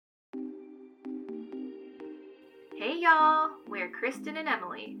Hey y'all, we're Kristen and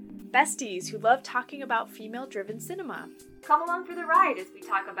Emily. Besties who love talking about female-driven cinema. Come along for the ride as we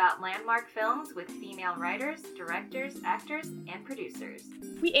talk about landmark films with female writers, directors, actors, and producers.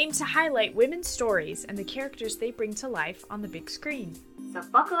 We aim to highlight women's stories and the characters they bring to life on the big screen. So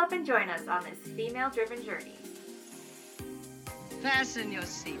buckle up and join us on this female-driven journey. Fasten your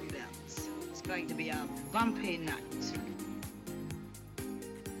seatbelts. It's going to be a bumpy night.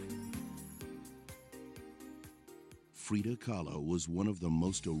 Frida Kahlo was one of the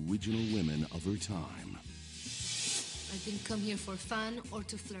most original women of her time. I didn't come here for fun or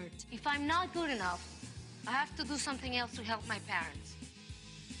to flirt. If I'm not good enough, I have to do something else to help my parents.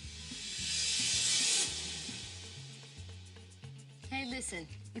 Hey, listen,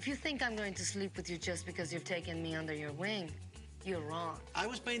 if you think I'm going to sleep with you just because you've taken me under your wing, you're wrong. I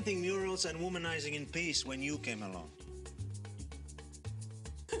was painting murals and womanizing in peace when you came along.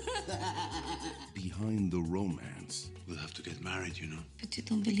 Behind the romance. We'll have to get married, you know. But you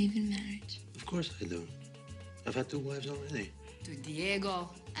don't believe in marriage. Of course I do. I've had 2 wives already. To Diego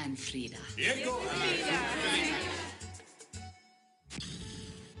and Frida. Diego and Frida.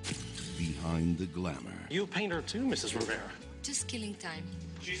 Behind the glamour. You paint her too, Mrs. Rivera. Just killing time.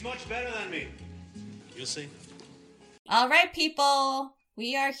 She's much better than me. You'll see. All right, people.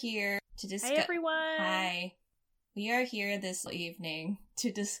 We are here to discuss. Hi, everyone. Hi. We are here this evening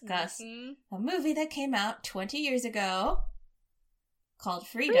to discuss a movie that came out 20 years ago called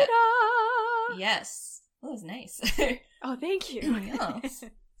Frida. Yes. That was nice. Oh, thank you. Yes.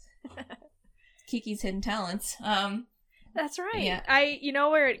 Kiki's hidden talents. That's right. Yeah. You know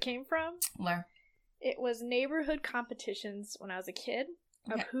where it came from? Where? It was neighborhood competitions when I was a kid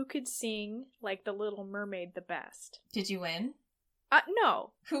of who could sing like The Little Mermaid the best. Did you win?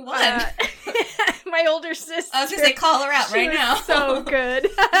 No. Who won? My older sister. I was going to say, call her out right now. So good.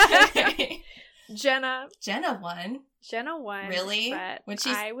 Jenna won. Jenna won. Really? But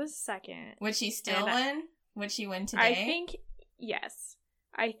I was second. Would she still win? Would she win today? I think, yes.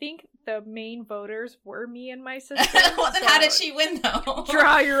 I think the main voters were me and my sister. Well, then how did she win, though?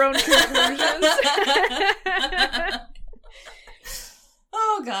 Draw your own conclusions.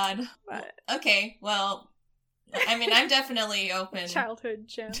 Oh, God. But, okay, well, I mean, I'm definitely open. Childhood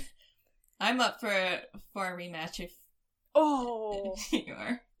Jen. I'm up for a rematch if you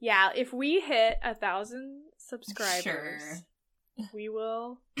are. Yeah, if we hit 1,000 subscribers, sure. We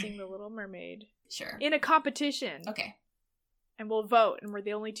will sing The Little Mermaid. Sure. In a competition. Okay. And we'll vote, and we're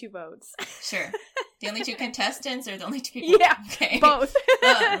the only 2 votes. Sure. The only 2 contestants or the only 2 people? Yeah, okay. Both.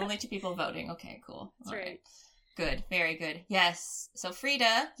 The only 2 people voting. Okay, cool. That's right. Good. Very good. Yes. So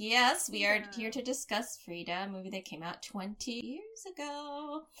Frida, yes, we are here to discuss Frida, a movie that came out 20 years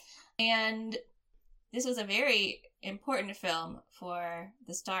ago. And this was a very important film for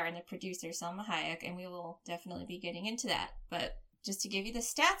the star and the producer, Salma Hayek, and we will definitely be getting into that. But just to give you the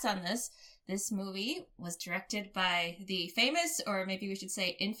stats on this movie was directed by the famous, or maybe we should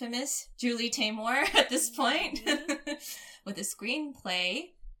say infamous, Julie Taymor at this point, with a screenplay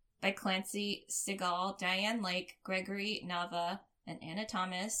by Clancy Segal, Diane Lake, Gregory Nava, and Anna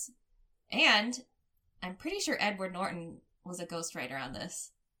Thomas. And I'm pretty sure Edward Norton was a ghostwriter on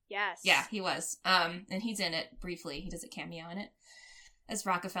this. Yes. Yeah, he was. And he's in it briefly. He does a cameo in it as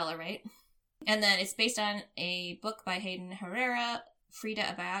Rockefeller, right? And then it's based on a book by Hayden Herrera,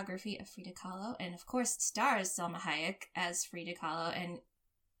 Frida, a biography of Frida Kahlo. And of course, stars Salma Hayek as Frida Kahlo. And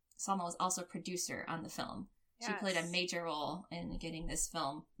Salma was also a producer on the film. She played a major role in getting this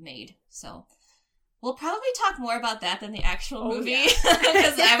film made. So we'll probably talk more about that than the actual movie.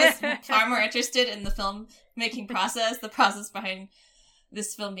 Because I was far more interested in the film-making process, the process behind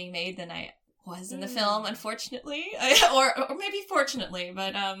this film being made than I was in the film, unfortunately. Or maybe fortunately,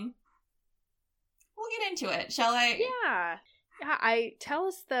 but we'll get into it. Shall I? Yeah. Tell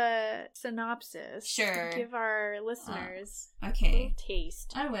us the synopsis. Sure. To give our listeners a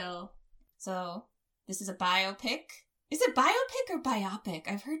taste. I will. So, this is a biopic. Is it biopic or biopic?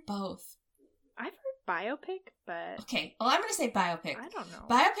 I've heard both. I've heard biopic, but... Okay, well, I'm going to say biopic. I don't know.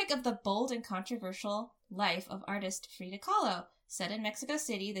 Biopic of the bold and controversial life of artist Frida Kahlo. Set in Mexico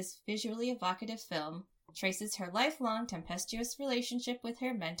City, this visually evocative film traces her lifelong tempestuous relationship with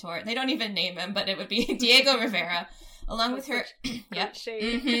her mentor. They don't even name him, but it would be Diego Rivera, along with her... Yep.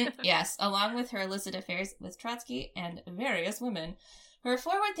 Shade. Yes, along with her illicit affairs with Trotsky and various women. Her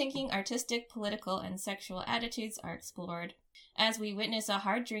forward-thinking, artistic, political, and sexual attitudes are explored as we witness a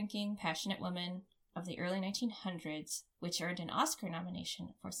hard-drinking, passionate woman of the early 1900s, which earned an Oscar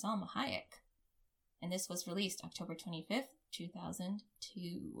nomination for Salma Hayek. And this was released October 25th,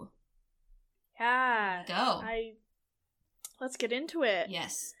 2002. Yeah. Go. Let's get into it.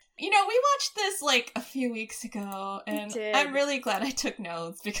 Yes. we watched this like a few weeks ago, and I'm really glad I took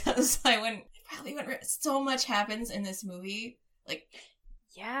notes because so much happens in this movie. Like,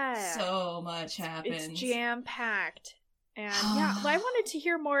 yeah, so much happens. It's jam-packed. And yeah, I wanted to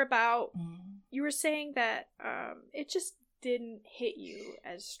hear more about, you were saying that it just didn't hit you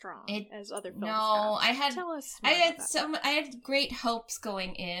as strong as other films. No, have. Tell us more I had great hopes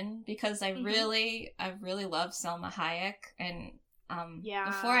going in because I really love Salma Hayek, and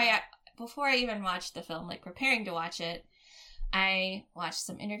before I even watched the film, like preparing to watch it, I watched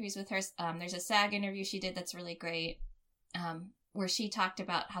some interviews with her. There's a SAG interview she did that's really great, where she talked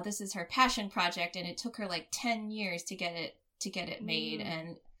about how this is her passion project, and it took her like 10 years to get it made,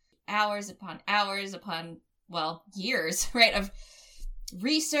 and hours upon years, right, of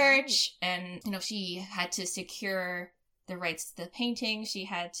research. And she had to secure the rights to the painting, she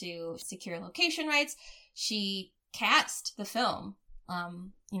had to secure location rights, she cast the film.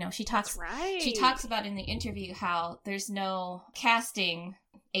 She talks about in the interview how there's no casting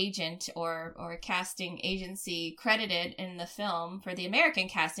agent or casting agency credited in the film for the American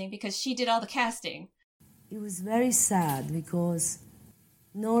casting because she did all the casting. It was very sad because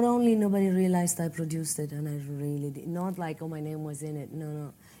not only nobody realized I produced it, and I really did, not like, oh, my name was in it,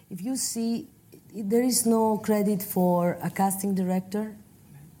 no. If you see, there is no credit for a casting director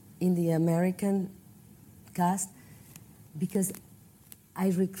in the American cast because I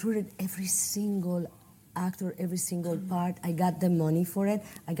recruited every single actor, every single part. I got the money for it.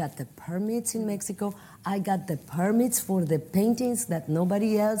 I got the permits in Mexico. I got the permits for the paintings that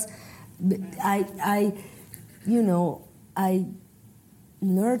nobody else. I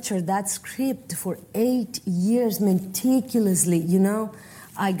nurtured that script for 8 years meticulously,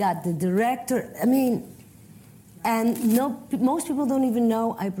 I got the director. And most people don't even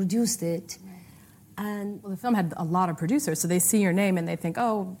know I produced it. The film had a lot of producers, so they see your name and they think,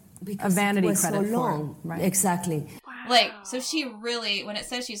 oh, because a vanity it was credit so long. For it. Right. Exactly. Wow. Like, so she really, when it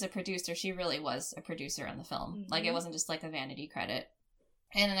says she's a producer, she really was a producer on the film. Mm-hmm. Like, it wasn't just like a vanity credit.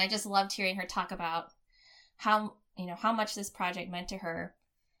 And I just loved hearing her talk about how much this project meant to her.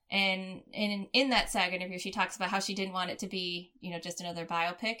 And in that SAG interview, she talks about how she didn't want it to be, just another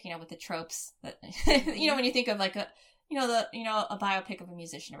biopic, with the tropes that, when you think of like a biopic of a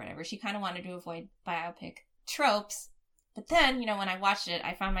musician or whatever, she kind of wanted to avoid biopic tropes. But then, when I watched it,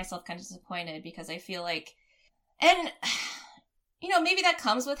 I found myself kind of disappointed because I feel like, and, maybe that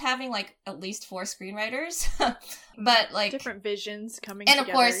comes with having like at least 4 screenwriters, but like different visions coming and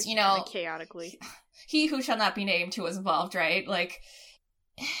together, of course, chaotically. He who shall not be named who was involved, right? Like,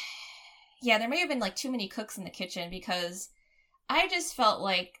 yeah, there may have been like too many cooks in the kitchen because I just felt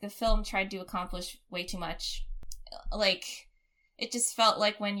like the film tried to accomplish way too much. Like, it just felt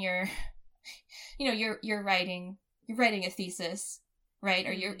like when you're writing a thesis, right?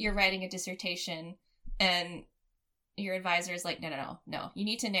 Or you're writing a dissertation, and your advisor is like, no, you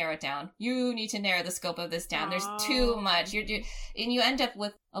need to narrow it down. You need to narrow the scope of this down. There's too much. And you end up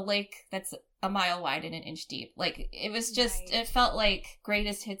with a lake that's a mile wide and an inch deep. Like, it was just, It felt like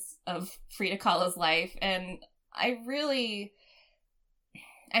greatest hits of Frida Kahlo's life. And I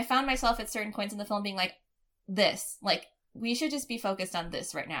found myself at certain points in the film being like, this, like, we should just be focused on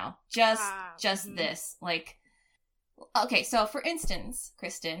this right now. Just this. Like, okay, so for instance,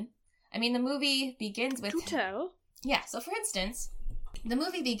 Kristen, the movie begins with... Yeah, so for instance, the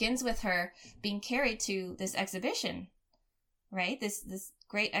movie begins with her being carried to this exhibition, right? This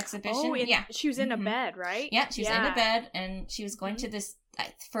great exhibition. Oh, she was in a bed, right? Yeah, she was in a bed, and she was going to this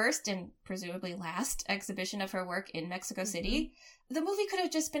first and presumably last exhibition of her work in Mexico City. The movie could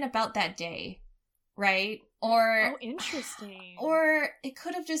have just been about that day, right? Or interesting. Or it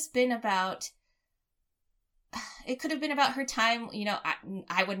could have just been about... It could have been about her time.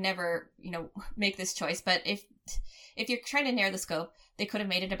 I would never, make this choice. But if you're trying to narrow the scope, they could have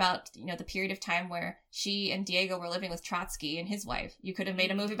made it about, the period of time where she and Diego were living with Trotsky and his wife. You could have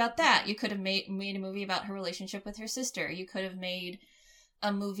made a movie about that. You could have made a movie about her relationship with her sister. You could have made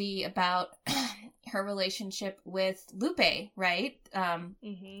a movie about her relationship with Lupe, right?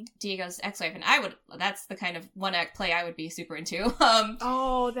 Diego's ex-wife. And that's the kind of one-act play I would be super into.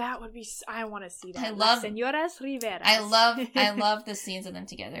 That would be, I want to see that. I love Señoras Riveras. I love the scenes of them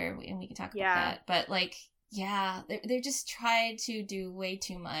together, and we can talk about that. But like, yeah, they just tried to do way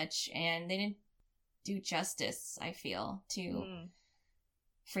too much, and they didn't do justice, I feel, to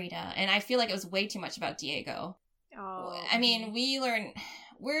Frida. And I feel like it was way too much about Diego.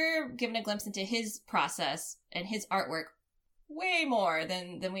 We're given a glimpse into his process and his artwork way more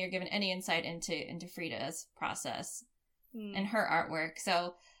than we are given any insight into Frida's process and her artwork.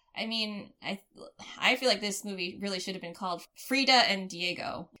 So, I feel like this movie really should have been called Frida and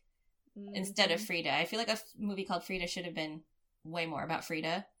Diego. instead of Frida. I feel like a movie called Frida should have been way more about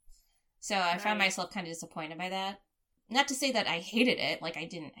Frida. So I found myself kind of disappointed by that. Not to say that I hated it. Like, I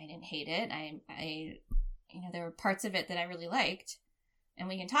didn't hate it. I there were parts of it that I really liked, and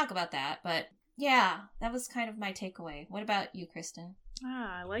we can talk about that. But yeah, that was kind of my takeaway. What about you, Kristen?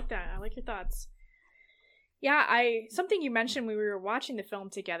 I like that. I like your thoughts. Yeah, something you mentioned when we were watching the film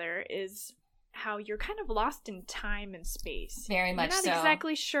together is how you're kind of lost in time and space. Very much so. You're not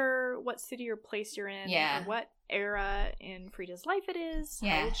exactly sure what city or place you're in, or what era in Frida's life it is,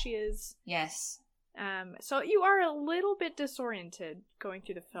 how old she is. Yes. So you are a little bit disoriented going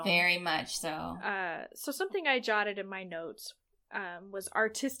through the film. Very much so. So something I jotted in my notes was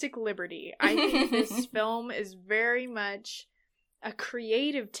artistic liberty. I think this film is very much a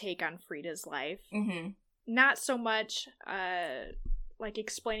creative take on Frida's life. Mm-hmm. Not so much like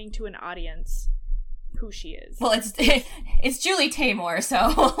explaining to an audience who she is. Well, it's Julie Taymor,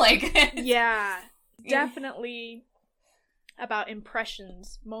 so like yeah, definitely about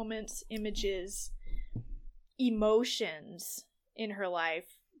impressions, moments, images, emotions in her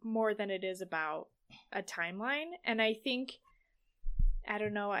life more than it is about a timeline. And I think, I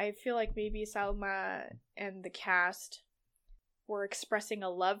don't know, I feel like maybe Salma and the cast were expressing a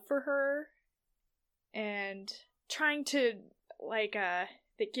love for her and trying to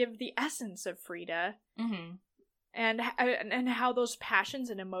that give the essence of Frida, mm-hmm. and how those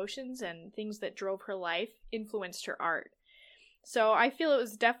passions and emotions and things that drove her life influenced her art. So I feel it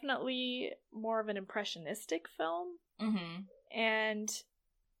was definitely more of an impressionistic film. Mm-hmm. And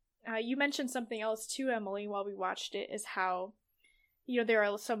you mentioned something else too, Emily, while we watched it, is how, there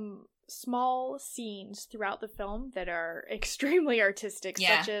are some small scenes throughout the film that are extremely artistic,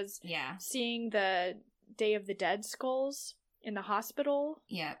 such as seeing the Day of the Dead skulls in the hospital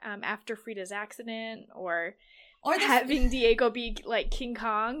after Frida's accident, or having Diego be like King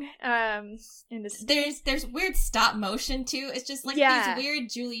Kong in the there's weird stop motion too. It's just like these weird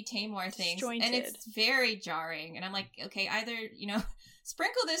Julie Taymor things, disjointed. And it's very jarring, and I'm like, okay, either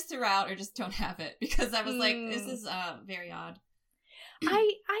sprinkle this throughout or just don't have it, because I was like, this is very odd.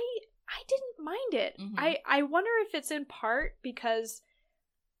 I didn't mind it. Mm-hmm. I wonder if it's in part because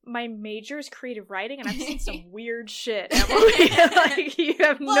my major is creative writing, and I've seen some weird shit, Emily. Like, you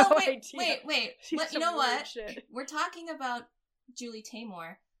have no idea. Wait. You know what? Shit. We're talking about Julie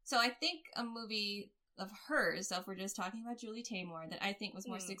Taymor. So I think a movie of hers, so if we're just talking about Julie Taymor, that I think was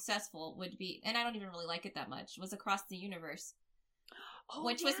more successful would be, and I don't even really like it that much, was Across the Universe.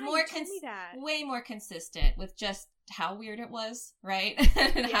 Which was more way more consistent with just how weird it was, right?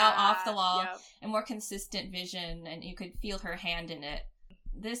 And how off the wall, and more consistent vision, and you could feel her hand in it.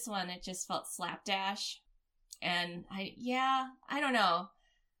 This one, it just felt slapdash, and I don't know.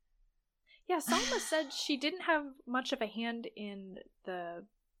 Yeah, Salma said she didn't have much of a hand in the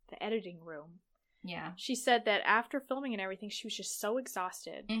editing room. Yeah. She said that after filming and everything, she was just so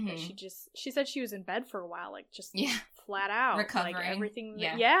exhausted that she said she was in bed for a while, like just flat out. Recovering. Like everything.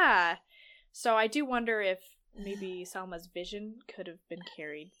 Yeah. So I do wonder if maybe Salma's vision could have been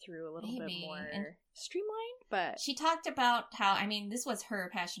carried through a little bit more streamlined, but she talked about how, this was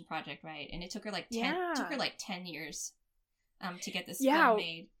her passion project, right? And it took her like 10 years to get this film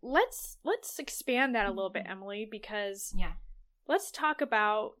made. Let's expand that a little bit, Emily, because let's talk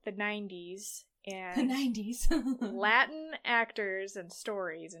about the 90s and the 90s Latin actors and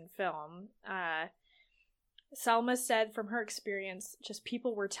stories in film. Salma said from her experience, just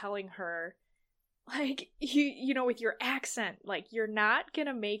people were telling her, like, you know, with your accent, like, you're not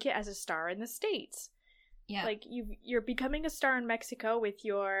gonna make it as a star in the States. Yeah. Like, you're becoming a star in Mexico with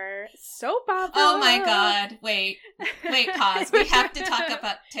your soap opera. Oh my god. Wait, pause. We have to talk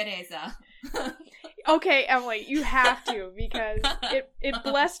about Teresa. Okay, Emily, you have to, because it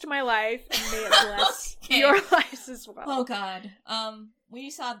blessed my life, and may it bless your lives as well. Oh god. We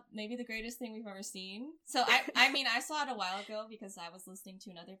saw maybe the greatest thing we've ever seen. So I saw it a while ago because I was listening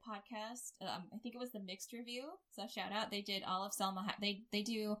to another podcast. I think it was the Mixed Review. So shout out. They did all of Salma. They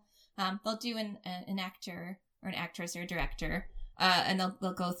do. They'll do an actor or an actress or a director, and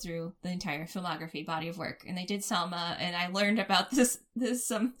they'll go through the entire filmography body of work. And they did Salma, and I learned about this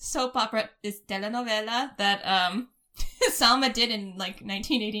soap opera, this telenovela that Salma did in like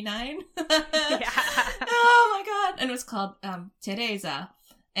 1989. Oh my god! And it was called Teresa.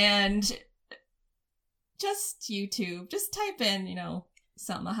 And just YouTube, just type in,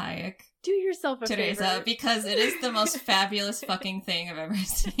 Salma Hayek. Do yourself a Teresa, favor. because it is the most fabulous fucking thing I've ever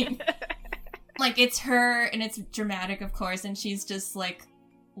seen. Like, it's her, and it's dramatic, of course, and she's just, like,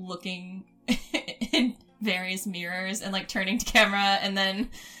 looking in various mirrors and, like, turning to camera, and then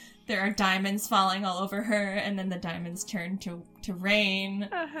there are diamonds falling all over her, and then the diamonds turn to rain.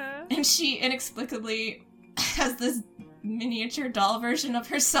 And she inexplicably has this miniature doll version of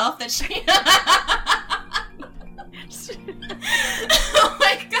herself that she... Oh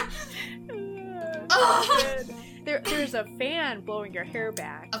my god. Oh. There's a fan blowing your hair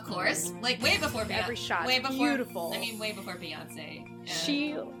back. Of course. Like, way before Beyonce. Every shot. Way before, beautiful. I mean, way before Beyonce.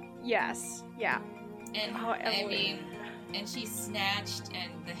 Yes. Yeah. And, I mean, and she's snatched,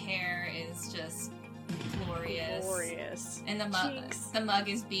 and the hair is just glorious. Glorious. And the mug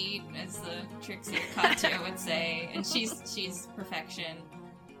is beat, as the Trixie Cate would say. And she's perfection.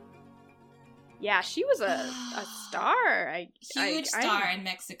 Yeah, she was a star. Huge star in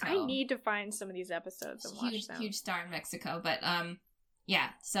Mexico. I need to find some of these episodes and watch them. Huge star in Mexico. But,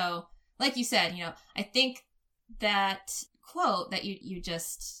 yeah. So, like you said, I think that quote that you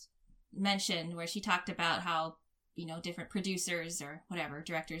just mentioned, where she talked about how, different producers or whatever,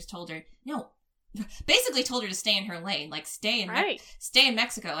 directors told her, basically told her to stay in her lane, like stay in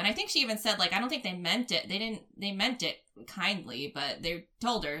Mexico. And I think she even said, like, I don't think they meant it. They meant it kindly, but they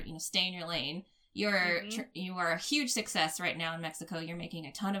told her, stay in your lane. You are a huge success right now in Mexico. You're making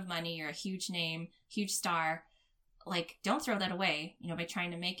a ton of money. You're a huge name, huge star. Like, don't throw that away, by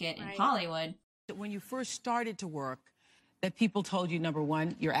trying to make it in Hollywood. When you first started to work, that people told you, number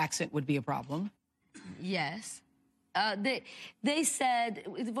one, your accent would be a problem. Yes. They said,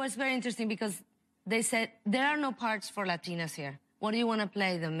 it was very interesting because they said, there are no parts for Latinas here. What do you want to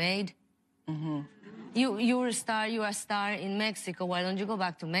play, the maid? Mm-hmm. You're a star in Mexico. Why don't you go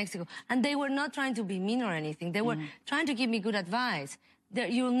back to Mexico? And they were not trying to be mean or anything. They were trying to give me good advice.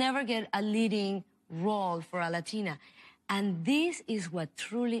 You'll never get a leading role for a Latina. And this is what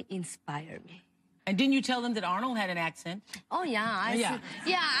truly inspired me. And didn't you tell them that Arnold had an accent? Oh, yeah. I said,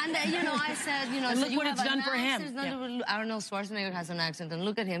 I said, and look what it's done for him. Arnold Schwarzenegger has an accent, and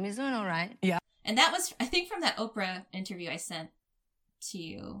look at him. He's doing all right. Yeah. And that was, I think, from that Oprah interview I sent to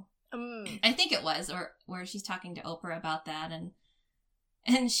you. I think it was, or where she's talking to Oprah about that,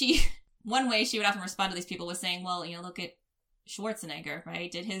 and she, one way she would often respond to these people was saying, well, look at Schwarzenegger, right?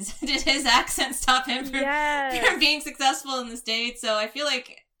 Did his accent stop him from being successful in the States? So I feel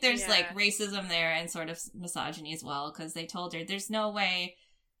like there's like racism there and sort of misogyny as well, because they told her there's no way,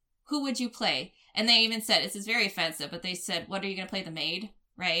 who would you play? And they even said, this is very offensive, but they said, what are you going to play, the maid?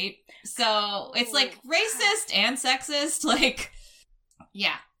 Right? So it's like racist and sexist, like,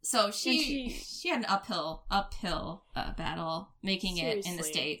 yeah. So she had an uphill battle making it in the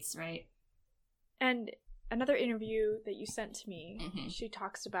States, right? And another interview that you sent to me, she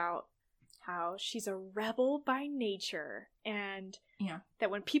talks about how she's a rebel by nature, and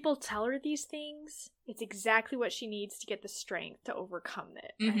that when people tell her these things, it's exactly what she needs to get the strength to overcome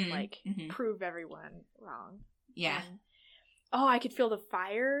it and prove everyone wrong. Yeah. And, I could feel the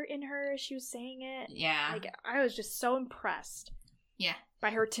fire in her as she was saying it. Yeah. Like, I was just so impressed. Yeah. By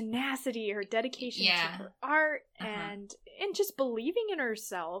her tenacity, her dedication to her art, and just believing in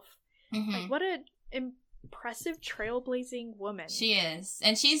herself. Like, what an impressive, trailblazing woman she is.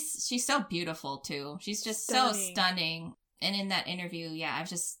 And she's so beautiful too. She's just so stunning. And in that interview, I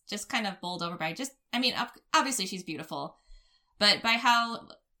was just kind of bowled over by obviously she's beautiful, but by how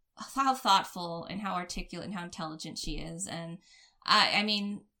thoughtful and how articulate and how intelligent she is. And I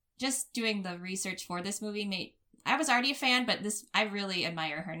mean, just doing the research for this movie I was already a fan, but I really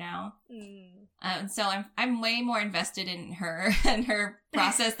admire her now. And so I'm way more invested in her and her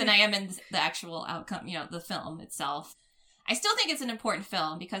process than I am in the actual outcome, the film itself. I still think it's an important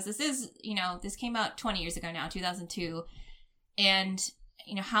film because this is, this came out 20 years ago now, 2002. And,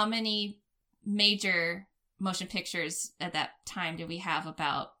 how many major motion pictures at that time did we have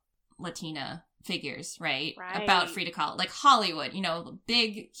about Latina figures, right? About Frida Kahlo, like Hollywood,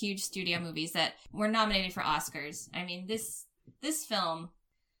 big, huge studio movies that were nominated for Oscars. I mean, this film,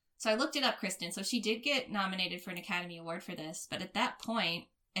 so I looked it up, Kristen, so she did get nominated for an Academy Award for this, but at that point,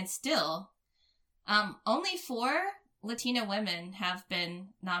 and still, only 4 Latina women have been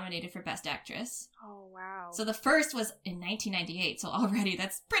nominated for Best Actress. Oh, wow. So the first was in 1998, so already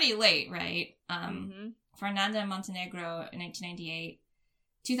that's pretty late, right? Fernanda Montenegro in 1998.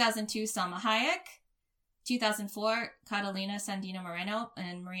 2002, Salma Hayek. 2004, Catalina Sandino Moreno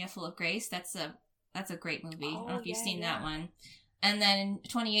and Maria Full of Grace. That's a great movie. I don't know if you've seen that one. And then in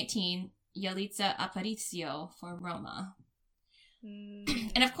 2018, Yalitza Aparicio for Roma.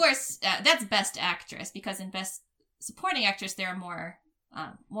 And of course, that's Best Actress, because in Best Supporting Actress, there are more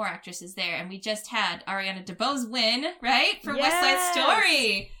actresses there. And we just had Ariana DeBose win, right? For West Side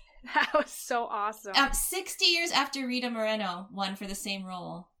Story. That was so awesome. 60 years after Rita Moreno won for the same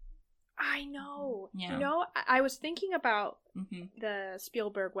role. I know. Yeah. You know, I was thinking about the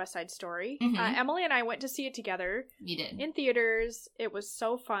Spielberg West Side Story. Emily and I went to see it together. We did. In theaters. It was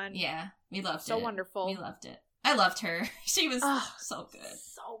so fun. Yeah, we loved it. So wonderful. We loved it. I loved her. She was so good.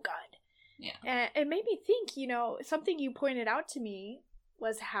 So good. Yeah. And it made me think, you know, something you pointed out to me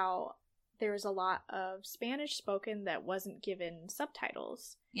was how there was a lot of Spanish spoken that wasn't given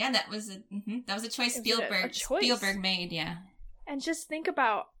subtitles. Yeah, that was a choice Spielberg made, yeah. And just think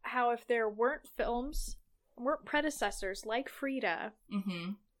about how if there weren't predecessors like Frida,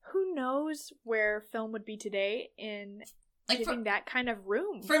 who knows where film would be today in giving that kind of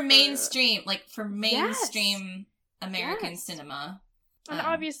room for mainstream American cinema. And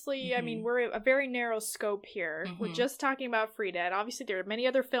obviously, I mean, we're a very narrow scope here. We're just talking about Frida, and obviously there are many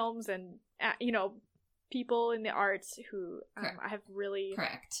other films and, you know, people in the arts who have really,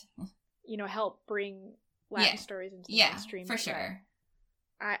 you know, helped bring Latin stories into the mainstream. For sure.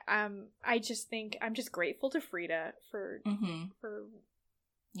 I just think I'm just grateful to Frida to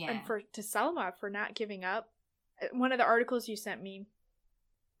Salma for not giving up. One of the articles you sent me,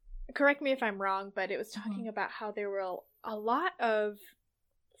 correct me if I'm wrong, but it was talking about how there were a lot of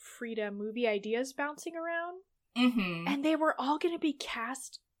Frida movie ideas bouncing around, and they were all going to be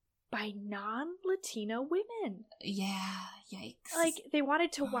cast by non-Latina women. Yeah, yikes! Like they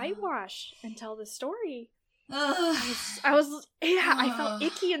wanted to whitewash and tell the story. I felt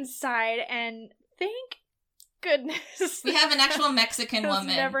icky inside, and thank goodness we have an actual Mexican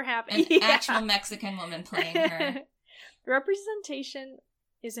woman. Never happened. Actual Mexican woman playing her. Representation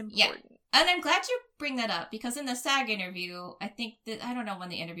is important. Yeah. And I'm glad you bring that up, because in the SAG interview, I think that, I don't know when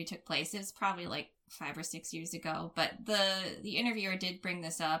the interview took place, it was probably like 5 or 6 years ago, but the interviewer did bring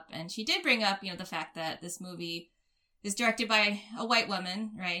this up, and she did bring up, you know, the fact that this movie is directed by a white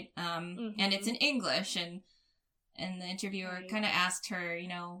woman, right? And it's in English, and the interviewer kind of asked her, you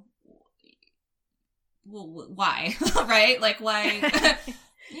know, well, why? Right? Like, why?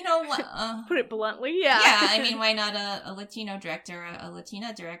 You know, put it bluntly, yeah. Yeah, I mean, why not a Latino director, a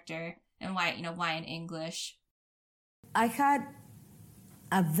Latina director, and why in English? I had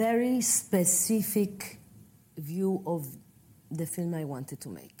a very specific view of the film I wanted to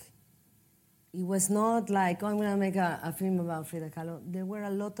make. It was not like, I'm going to make a film about Frida Kahlo. There were a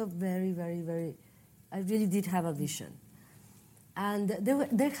lot of very, very, very... I really did have a vision. And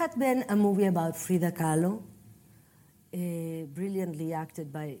there had been a movie about Frida Kahlo, brilliantly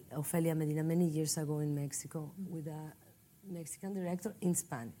acted by Ofelia Medina many years ago in Mexico with a Mexican director in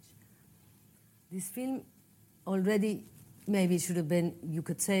Spanish. This film already maybe should have been, you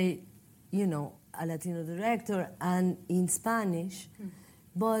could say, you know, a Latino director and in Spanish,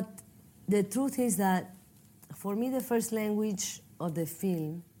 but the truth is that for me the first language of the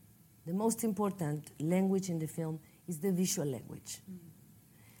film, the most important language in the film is the visual language.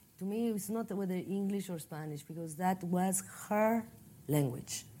 To me, it's not whether English or Spanish, because that was her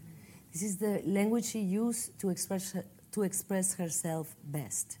language. This is the language she used to express herself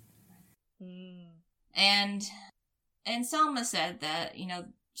best. And Salma said that, you know,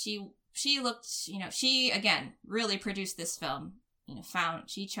 she looked, you know, she again really produced this film. You know,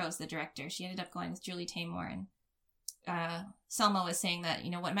 she chose the director. She ended up going with Julie Taymor, and Salma was saying that, you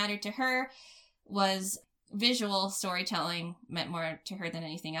know, what mattered to her was visual storytelling meant more to her than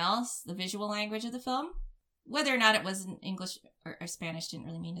anything else. The visual language of the film, whether or not it was in English or Spanish, didn't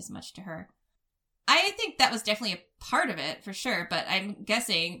really mean as much to her. I think that was definitely a part of it, for sure, but I'm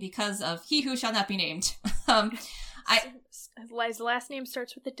guessing because of He Who Shall Not Be Named. His last name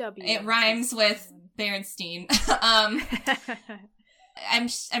starts with a W. It rhymes with Berenstein.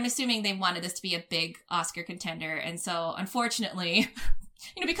 I'm assuming they wanted this to be a big Oscar contender, and so unfortunately,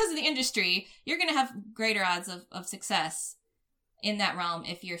 you know, because of the industry, you're going to have greater odds of success in that realm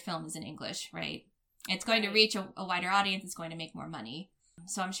if your film is in English, right? It's going to reach a wider audience. It's going to make more money.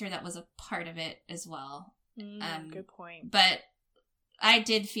 So I'm sure that was a part of it as well. Good point. But I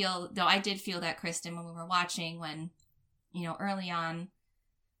did feel that, Kristen, when we were watching, when, you know, early on,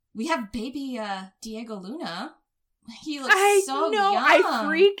 we have baby Diego Luna. He looks so young. I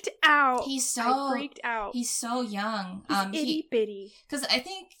freaked out. He's so young. He's itty bitty. Because I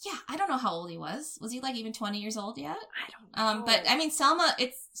think, I don't know how old he was. Was he like even 20 years old yet? I don't know. But I mean, Salma,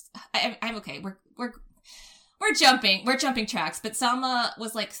 I'm okay. We're jumping tracks. But Salma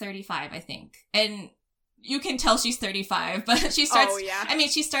was like 35, I think, and you can tell she's 35. But she starts. Oh, yeah. I mean,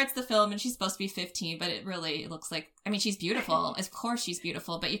 she starts the film and she's supposed to be 15, but it really looks like. I mean, she's beautiful. Of course, she's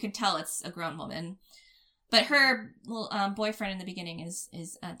beautiful, but you can tell it's a grown woman. But her little boyfriend in the beginning is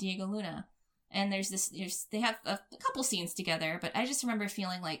Diego Luna, and they have a couple scenes together. But I just remember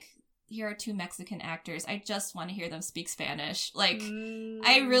feeling like here are two Mexican actors. I just want to hear them speak Spanish. Like,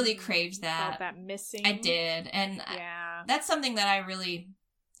 I really craved that. Felt that missing. I did. And that's something that I really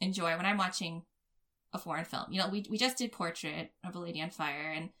enjoy when I'm watching a foreign film. You know, we just did Portrait of a Lady on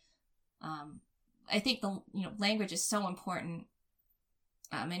Fire, and I think the language is so important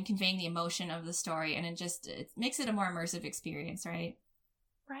in conveying the emotion of the story, and it makes it a more immersive experience, right?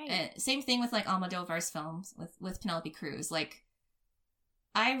 Right. Same thing with like Almodovar's films with Penelope Cruz. Like,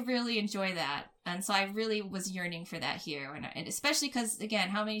 I really enjoy that, and so I really was yearning for that here, and especially because, again,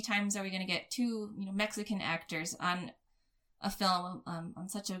 how many times are we going to get two Mexican actors on a film on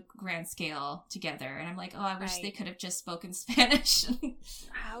such a grand scale together? And I'm like, oh, I wish they could have just spoken Spanish.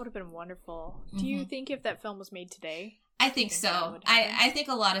 That would have been wonderful. Do you think if that film was made today? I think so. I think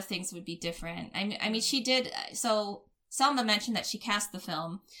a lot of things would be different. I mean, she did. So Salma mentioned that she cast the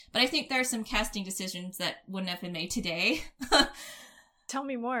film, but I think there are some casting decisions that wouldn't have been made today. Tell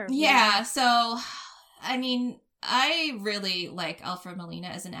me more. Yeah. So, I mean, I really like Alfred Molina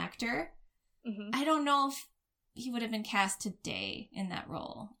as an actor. I don't know if he would have been cast today in that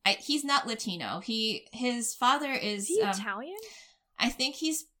role. He's not Latino. His father is... Is he Italian? I think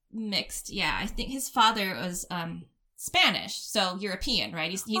he's mixed. Yeah, I think his father was Spanish, so European, right?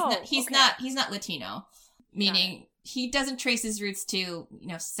 He's not Latino, meaning he doesn't trace his roots to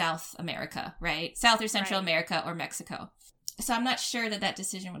South America, right? South or Central America or Mexico. So I'm not sure that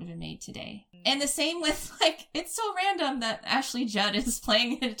decision would have been made today. And the same with, like, it's so random that Ashley Judd is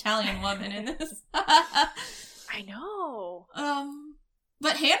playing an Italian woman in this. I know.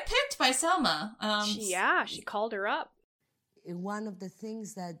 But handpicked by Selma. She called her up. One of the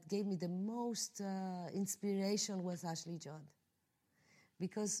things that gave me the most inspiration was Ashley Judd.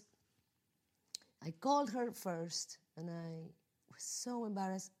 Because I called her first, and I was so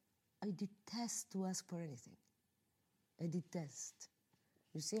embarrassed. I detest to ask for anything. I detest.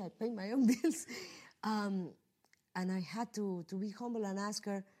 You see, I pay my own bills. And I had to be humble and ask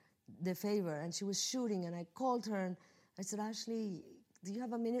her the favor. And she was shooting, and I called her, and I said, Ashley, do you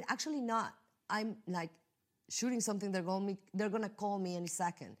have a minute? Actually not. I'm like shooting something. They're going to call me any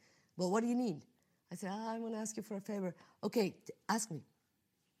second. But what do you need? I said, I'm going to ask you for a favor. Okay, ask me.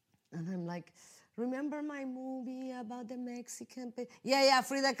 And I'm like, remember my movie about the Mexican... Yeah,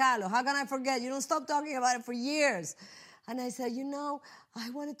 Frida Kahlo. How can I forget? You don't stop talking about it for years. And I said, I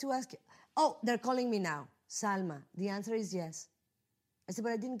wanted to ask you. Oh, they're calling me now. Salma, the answer is yes. I said,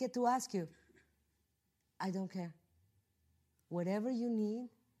 but I didn't get to ask you. I don't care. Whatever you need,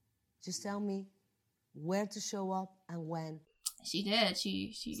 just tell me where to show up and when. She did.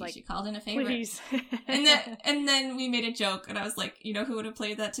 She called in a favor. Please. and then we made a joke, and I was like, who would have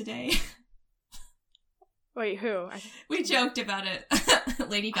played that today? Wait, who? We joked about it.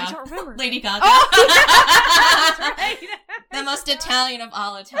 Lady Gaga. I don't remember. Lady Gaga. Oh, that's right. The most Italian of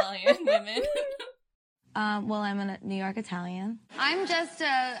all Italian women. Well, I'm a New York Italian. I'm just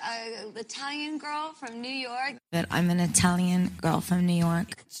a Italian girl from New York. But I'm an Italian girl from New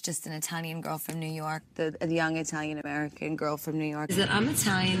York. It's just an Italian girl from New York. A young Italian American girl from New York. Is that I'm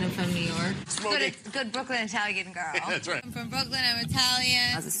Italian and from New York. Good Brooklyn Italian girl. That's right. I'm from Brooklyn. I'm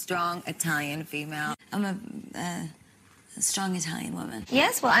Italian. I was a strong Italian female. I'm a strong Italian woman.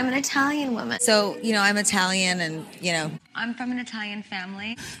 Yes, well, I'm an Italian woman. So, I'm Italian and, I'm from an Italian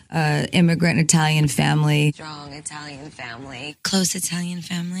family. Immigrant Italian family. Strong Italian family. Close Italian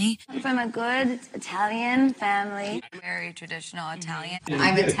family. I'm from a good Italian family. Very traditional Italian.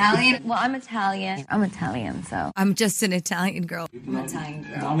 I'm Italian. Well, I'm Italian. I'm Italian, so. I'm just an Italian girl. I'm an Italian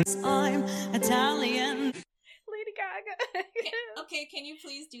girl. I'm Italian. Lady Gaga. Okay, can you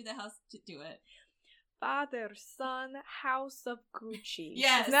please do the house to do it? Father, son, house of Gucci.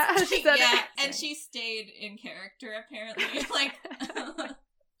 Yes. Yeah, and she stayed in character, apparently. Like,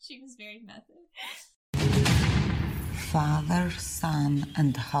 she was very method. Father, son,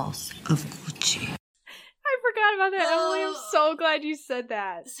 and house of Gucci. I forgot about that, Emily. I'm so glad you said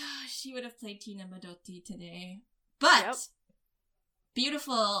that. So she would have played Tina Modotti today. But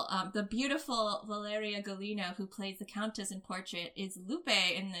beautiful, the beautiful Valeria Golino, who plays the Countess in Portrait, is Lupe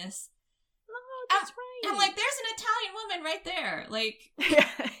in this. Oh, that's right. I'm like, there's an Italian woman right there. Like,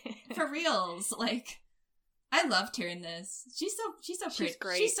 for reals. Like, I loved her in this. She's so pretty. She's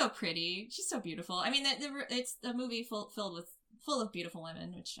great. She's so pretty. She's so beautiful. I mean, it's a movie full of beautiful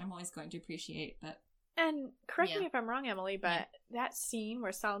women, which I'm always going to appreciate. But and correct me if I'm wrong, Emily, but that scene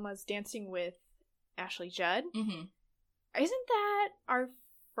where Salma's dancing with Ashley Judd, isn't that our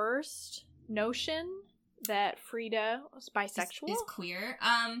first notion that Frida was bisexual? Is queer.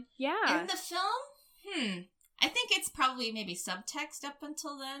 Yeah. In the film, I think it's probably maybe subtext up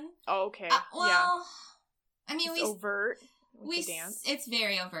until then. Oh, okay. Well, I mean, it's overt. with the dance. It's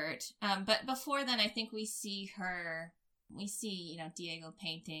very overt. But before then, I think we see, Diego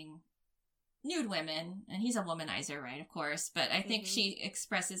painting nude women, and he's a womanizer, right, of course, but I think she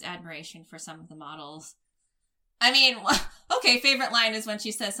expresses admiration for some of the models. I mean, okay, favorite line is when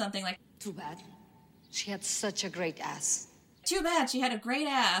she says something like, "Too bad. She had such a great ass." Too bad she had a great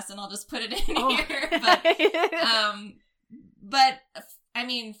ass, and I'll just put it in here. But I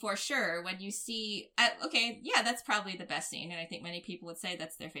mean, for sure, when you see, that's probably the best scene, and I think many people would say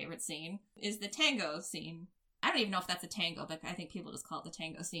that's their favorite scene, is the tango scene. I don't even know if that's a tango, but I think people just call it the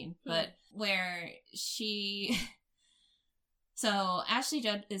tango scene. But where so Ashley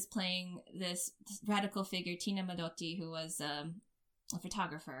Judd is playing this radical figure, Tina Modotti, who was a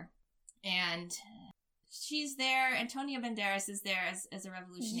photographer. And she's there. Antonio Banderas is there as a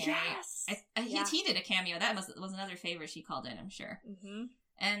revolutionary. Yes! He did a cameo. That was another favor she called in, I'm sure. Mm-hmm.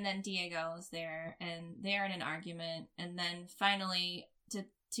 And then Diego is there, and they're in an argument. And then finally, to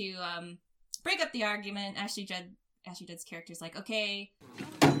break up the argument, Ashley Judd's character is like, okay.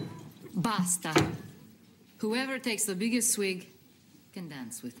 Basta. Whoever takes the biggest swig can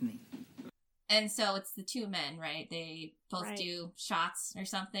dance with me. And so it's the two men, right? They both do shots or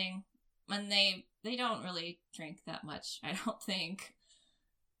something. And they don't really drink that much, I don't think.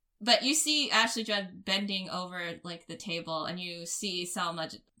 But you see Ashley Judd bending over, like, the table, and you see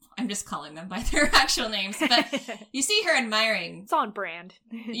Salma... I'm just calling them by their actual names, but you see her admiring... It's on brand.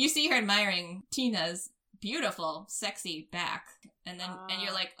 You see her admiring Tina's beautiful, sexy back. And then and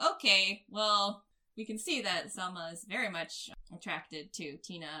you're like, okay, well, we can see that Salma is very much attracted to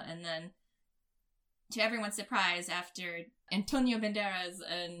Tina. And then, to everyone's surprise, after Antonio Banderas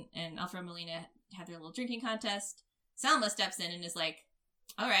and Alfredo Molina have their little drinking contest, Salma steps in and is like,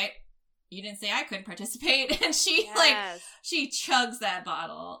 all right, you didn't say I couldn't participate. And she she chugs that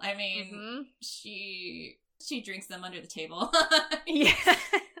bottle. I mean, she drinks them under the table. Yeah.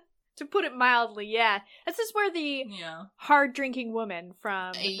 To put it mildly, yeah. This is where the hard drinking woman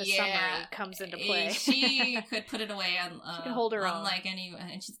from the summary comes into play. She could put it away on she can hold her own. Like any,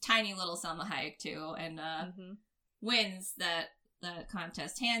 and she's tiny little Salma Hayek too, and wins that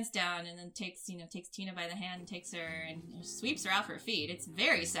contest hands down, and then takes Tina by the hand and takes her and sweeps her off her feet. It's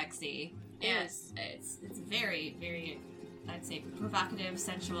very sexy. Yes, it's very, very, I'd say, provocative,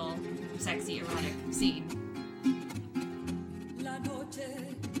 sensual, sexy, erotic scene. La noche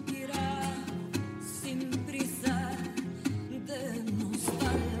irá sin prisa de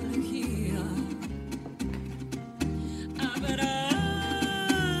nostalgia. Habrá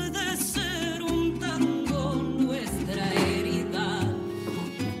de ser un tango nuestra herida,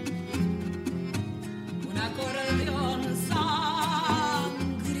 un acordeón sangriento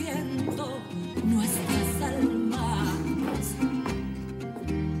nuestras almas.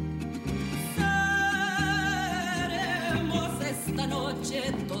 Seremos esta noche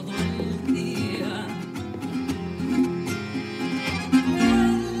todo el día.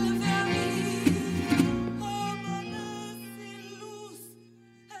 Vuelve a mí, amanece luz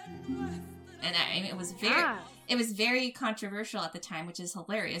en nuestra. And it was very controversial at the time, which is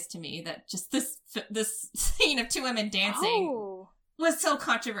hilarious to me, that just this scene of two women dancing was so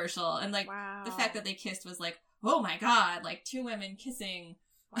controversial, and like the fact that they kissed was like, oh my god, like two women kissing.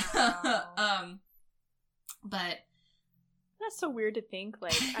 Wow. But that's so weird to think.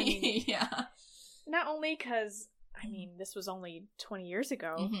 Like, I mean, not only because I mean this was only 20 years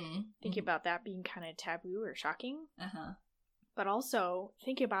ago, thinking about that being kind of taboo or shocking. But also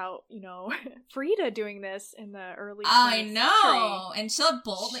think about, Frida doing this in the early 20th I know, century. and so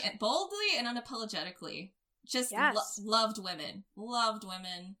boldly and unapologetically just loved women.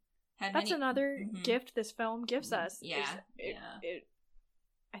 That's another gift this film gives us.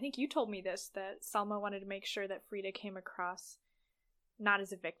 I think you told me this, that Salma wanted to make sure that Frida came across not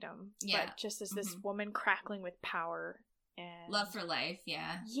as a victim, but just as this woman crackling with power and love for life.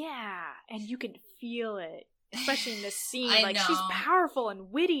 Yeah, and you can feel it. Especially in this scene, I know. She's powerful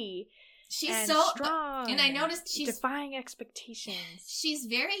and witty. She's and so strong. And I noticed she's defying expectations. She's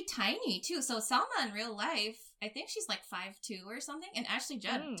very tiny too. So Salma in real life, I think she's like 5'2" or something, and Ashley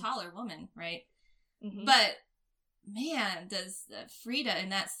Judd, taller woman, right? But man, does Frida in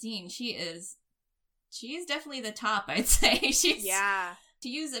that scene? She is definitely the top. I'd say she's To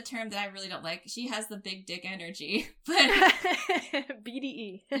use a term that I really don't like, she has the big dick energy. But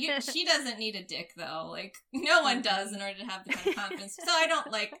BDE. She doesn't need a dick, though. Like, no one does in order to have the kind of confidence. So I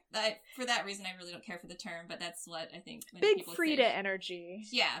don't like that. For that reason, I really don't care for the term, but that's what I think many big people Frida say. energy.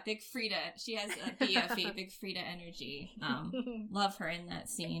 Yeah, big Frida. She has a BFE, big Frida energy. Love her in that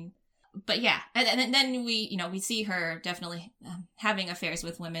scene. But yeah, and then we see her definitely having affairs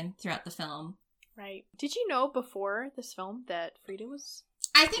with women throughout the film. Right. Did you know before this film that Frida was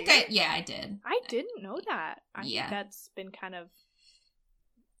I think I did. I didn't know that. I think that's been kind of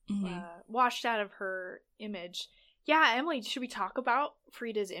washed out of her image. Yeah, Emily, should we talk about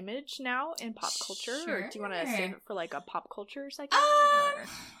Frida's image now in pop culture? Sure. Or do you want to save it for like a pop culture segment? I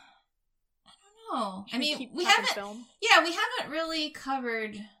don't know. I mean, we haven't really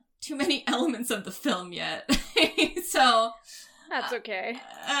covered too many elements of the film yet. So that's okay.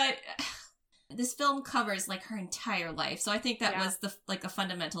 This film covers like her entire life. So I think that was a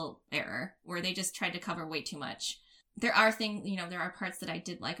fundamental error where they just tried to cover way too much. There are things, there are parts that I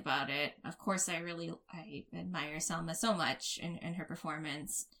did like about it. Of course, I admire Salma so much and her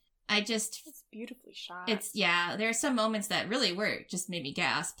performance. It's beautifully shot. There are some moments that really just made me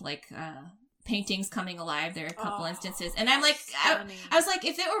gasp, like paintings coming alive. There are a couple instances. And I'm like, I was like,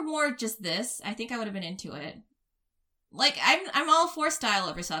 if it were more just this, I think I would have been into it. Like, I'm all for style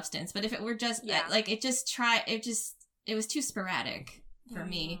over substance, but if it were just, it was too sporadic for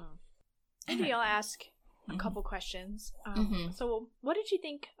me. Maybe I'll ask a couple questions. So what did you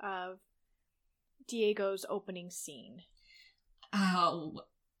think of Diego's opening scene?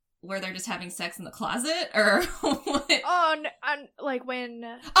 Where they're just having sex in the closet, or what? Like when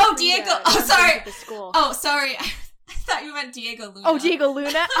Diego sorry the school. Sorry, I thought you meant Diego Luna. Oh, Diego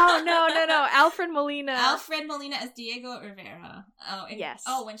Luna. Oh, no, Alfred Molina as Diego Rivera. Yes.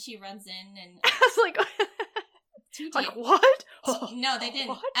 When she runs in and I was like what? No, they didn't.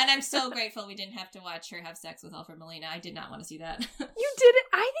 What? And I'm so grateful we didn't have to watch her have sex with Alfred Molina. I did not want to see that. You didn't?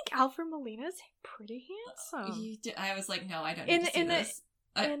 I think Alfred Molina's pretty handsome. I was like, no, I don't need to see this.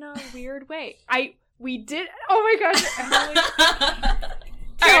 In a weird way. We did. Oh my gosh, Emily.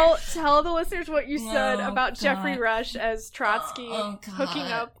 Tell the listeners what you said about Jeffrey Rush as Trotsky hooking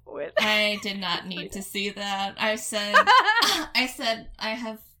up with. I did not need to see that. I said I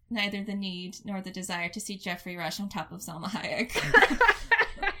have neither the need nor the desire to see Jeffrey Rush on top of Salma Hayek.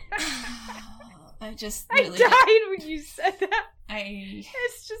 I died when you said that.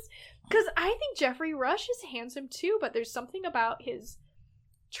 It's just because I think Jeffrey Rush is handsome too, but there's something about his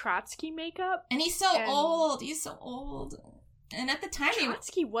Trotsky makeup, and he's so old. And at the time,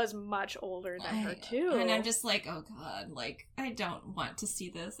 Trotsky was much older than her too. And I'm just like, oh god, like I don't want to see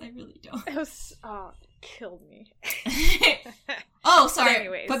this. I really don't. It killed me.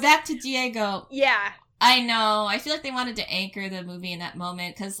 Sorry. But back to Diego. Yeah. I know. I feel like they wanted to anchor the movie in that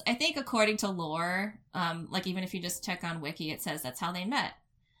moment because I think according to lore, like even if you just check on Wiki, it says that's how they met.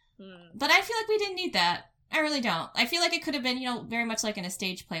 But I feel like we didn't need that. I really don't. I feel like it could have been, very much like in a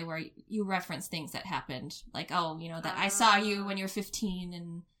stage play where you reference things that happened. Like, that I saw you when you were 15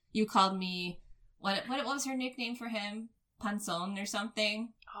 and you called me, what was her nickname for him? Panzon or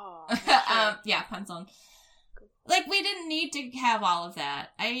something? Oh, yeah, Panzon. Like, we didn't need to have all of that.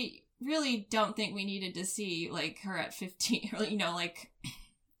 I really don't think we needed to see, like, her at 15, or,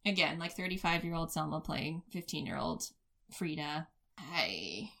 again, like 35-year-old Selma playing 15-year-old Frida.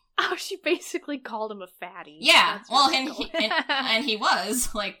 Oh, she basically called him a fatty. Yeah, and he was.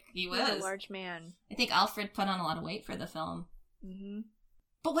 He was. a large man. I think Alfred put on a lot of weight for the film. Mm-hmm.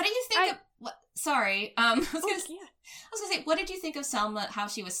 But what do you think of... Sorry. I was gonna say, what did you think of Selma, how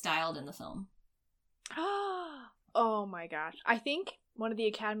she was styled in the film? Oh my gosh. I think one of the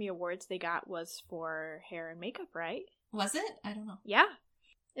Academy Awards they got was for hair and makeup, right? Was it? I don't know. Yeah.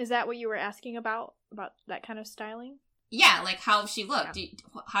 Is that what you were asking about that kind of styling? Yeah, like how she looked. Yeah.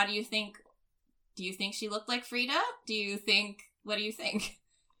 How do you think she looked like Frida? What do you think?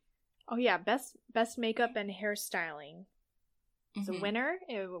 Oh yeah, best makeup and hairstyling. It's a winner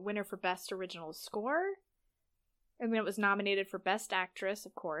for best original score. And then it was nominated for best actress,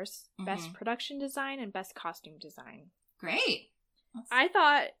 of course, best production design, and best costume design. Great. I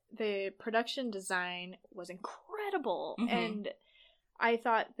thought the production design was incredible, and I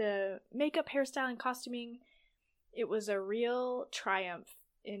thought the makeup, hairstyling, costuming, it was a real triumph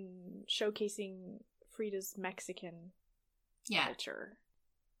in showcasing Frida's Mexican culture.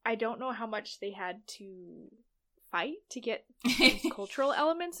 I don't know how much they had to fight to get these cultural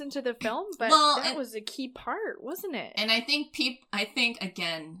elements into the film, but that was a key part, wasn't it? And I think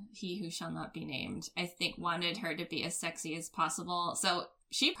again, he who shall not be named, I think wanted her to be as sexy as possible. So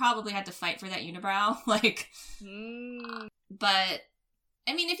she probably had to fight for that unibrow, but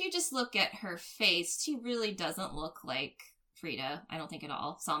I mean, if you just look at her face, she really doesn't look like Frida. I don't think at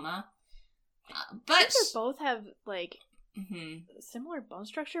all. Salma. But I think they both have, similar bone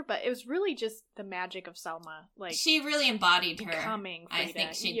structure, but it was really just the magic of Selma. She really embodied her. Becoming Frida. I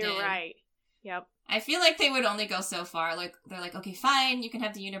think she did. You're right. Yep. I feel like they would only go so far. Like, they're like, okay, fine, you can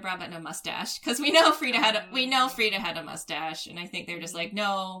have the unibrow but no mustache, because we know Frida had a mustache, and I think they're just like,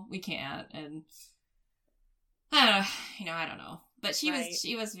 no, we can't, and I don't know. But she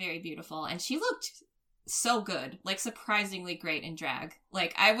was very beautiful, and she looked so good, like surprisingly great in drag.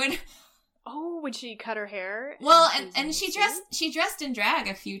 Like, I would. Oh, when she cut her hair. Well, and she dressed in drag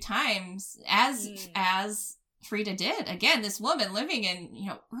a few times as Frida did. Again, this woman living in,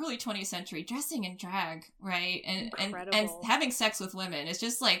 early 20th century, dressing in drag, right? And having sex with women is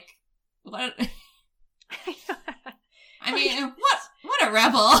just like, what? I mean, what a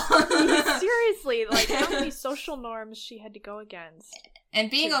rebel. Seriously, like, how many social norms she had to go against. And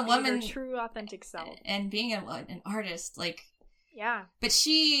being a woman, her true authentic self. And being an artist, like, yeah. But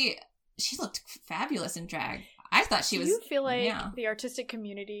she looked fabulous in drag. I thought she was. Do you feel like the artistic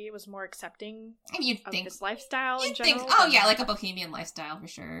community was more accepting of this lifestyle in general? Like a bohemian lifestyle for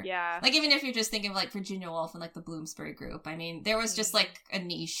sure. Yeah. Like, even if you're just thinking of like Virginia Woolf and like the Bloomsbury group, I mean, there was just like a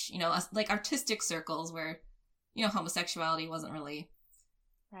niche, like artistic circles where, homosexuality wasn't really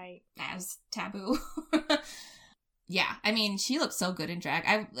as taboo. Yeah, I mean, she looks so good in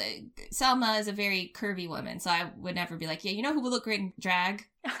drag. Selma is a very curvy woman, so I would never be like, yeah, who would look great in drag?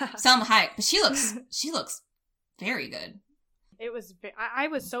 Salma Hayek. But she looks very good. It was. I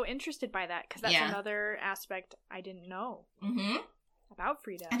was so interested by that, because that's another aspect I didn't know about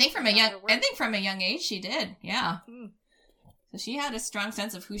Frida. I think from a young age she did. Yeah. So she had a strong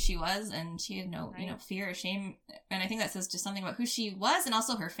sense of who she was, and she had no fear or shame. And I think that says just something about who she was, and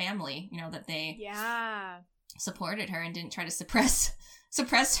also her family. That they supported her and didn't try to suppress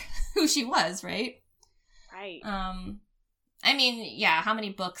who she was. Right. Right. I mean, yeah, how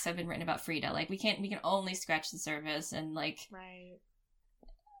many books have been written about Frida? Like, we can only scratch the surface, and like, right.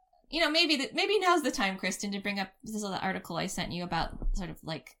 Maybe now's the time, Kristen, to bring up this other article I sent you about sort of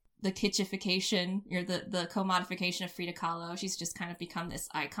like the kitchification or the commodification of Frida Kahlo. She's just kind of become this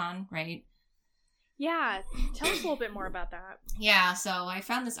icon, right? Yeah, tell us a little bit more about that. Yeah, so I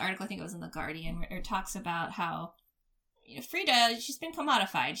found this article, I think it was in The Guardian, where it talks about how, Frida, she's been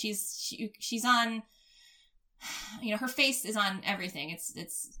commodified. She's on, her face is on everything.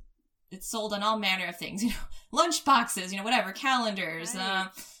 It's sold on all manner of things, lunch boxes, whatever, calendars, right.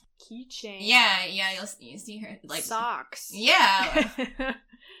 Keychain. Yeah, you see her, like, socks. Yeah.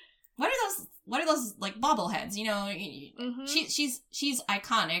 What are those like bobbleheads? She's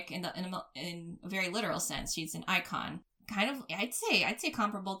iconic in a very literal sense. She's an icon. Kind of, I'd say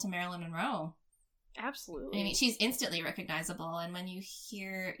comparable to Marilyn Monroe. Absolutely. I mean, she's instantly recognizable, and when you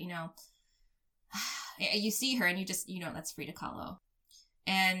hear, you see her and you just, that's Frida Kahlo.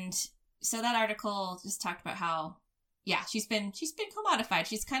 And so that article just talked about how, she's been commodified.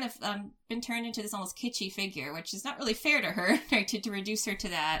 She's kind of been turned into this almost kitschy figure, which is not really fair to her, right? To reduce her to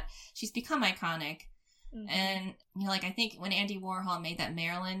that. She's become iconic. Mm-hmm. And, I think when Andy Warhol made that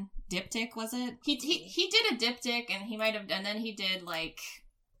Marilyn diptych, was it? He did a diptych, and then he did, like,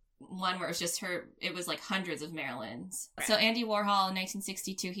 one where it was just her, it was, like, hundreds of Marilyns. Right. So Andy Warhol, in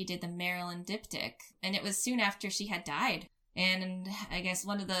 1962, he did the Marilyn diptych, and it was soon after she had died. And I guess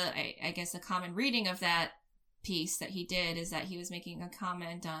one of the common reading of that piece that he did is that he was making a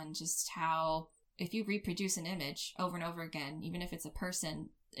comment on just how if you reproduce an image over and over again, even if it's a person,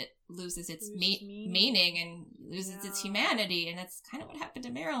 it loses its meaning and loses its humanity. And that's kind of what happened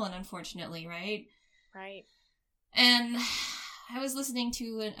to Marilyn, unfortunately, right? Right. And I was listening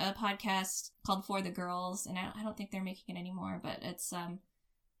to a podcast called For the Girls, and I don't think they're making it anymore, but it's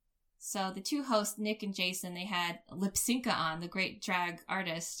so the two hosts, Nick and Jason, they had Lipsinka on, the great drag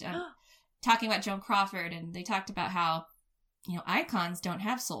artist, talking about Joan Crawford, and they talked about how, icons don't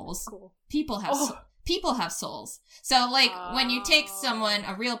have souls. Cool. People have souls. So, like, when you take someone,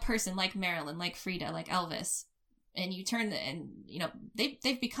 a real person like Marilyn, like Frida, like Elvis, and you turn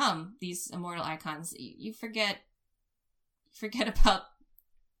they've become these immortal icons, you forget about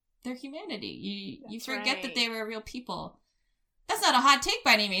their humanity. You forget that they were real people. That's not a hot take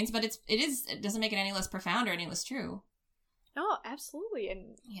by any means, but it doesn't make it any less profound or any less true. No, absolutely.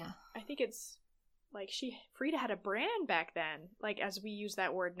 And yeah, I think it's like Frida had a brand back then, like as we use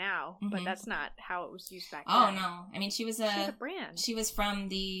that word now, but that's not how it was used back then. Oh no. I mean, she had a brand. She was from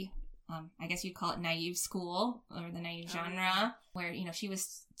the, I guess you'd call it naive school or the naive genre, where, she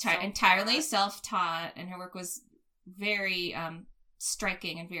was entirely self-taught, and her work was very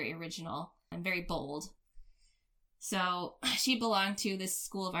striking and very original and very bold. So she belonged to this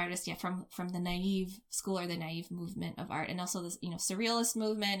school of artists, from the naive school or the naive movement of art, and also this, surrealist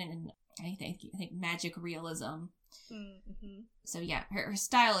movement, and I think magic realism. Mm-hmm. So yeah, her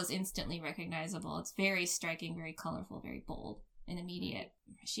style is instantly recognizable. It's very striking, very colorful, very bold and immediate.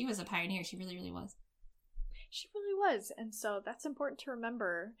 she was a pioneer. She really, really was. She really was. And so that's important to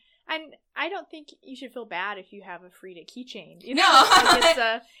remember. And I don't think you should feel bad if you have a Frida keychain. You know? No! Like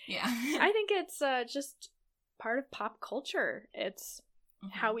it's, yeah. I think it's just part of pop culture. It's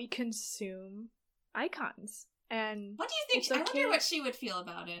how we consume icons. And what do you think? I wonder what she would feel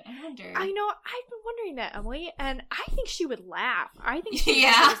about it. I wonder. I know. I've been wondering that, Emily, and I think she would laugh. I think she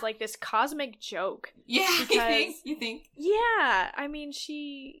was like this cosmic joke. Yeah, because, you think? Yeah, I mean,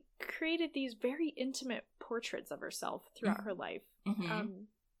 she created these very intimate portraits of herself throughout her life.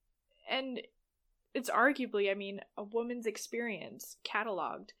 And it's arguably, I mean, a woman's experience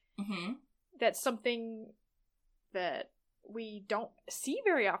cataloged. That's something that we don't see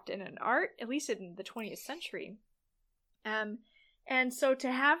very often in art, at least in the 20th century. And so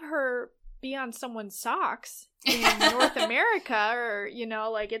to have her be on someone's socks in North America, or, you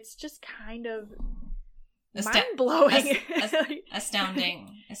know, like, it's just kind of mind-blowing. Astounding.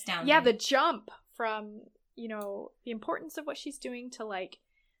 Yeah, the jump from, you know, the importance of what she's doing to, like,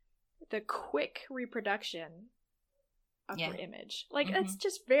 the quick reproduction of her image. Like, that's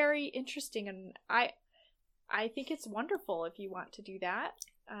just very interesting, and I think it's wonderful if you want to do that.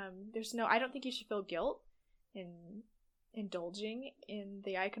 I don't think you should feel guilt in indulging in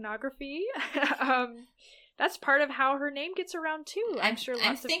the iconography. That's part of how her name gets around too. I'm sure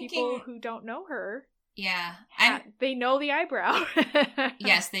lots of people who don't know her, they know the eyebrow.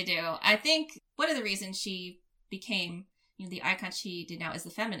 Yes, they do. I think one of the reasons she became, you know, the icon she did now is the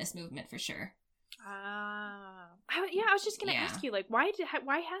feminist movement, for sure. I was just going to ask you, like, why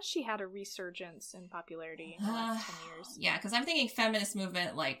has she had a resurgence in popularity in the last 10 years? Yeah, because I'm thinking feminist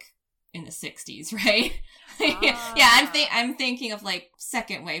movement, like, in the 60s, right? I'm thinking of, like,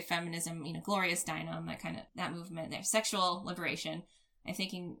 second wave feminism, you know, Gloria Steinem, that movement there, sexual liberation. I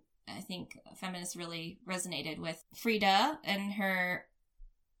think feminists really resonated with Frida and her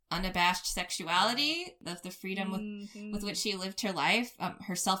unabashed sexuality, the freedom with which she lived her life,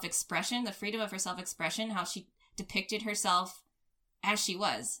 her self-expression, the freedom of her self-expression, how she depicted herself as she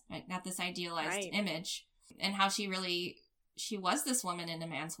was, right? Not this idealized image, and how she was this woman in a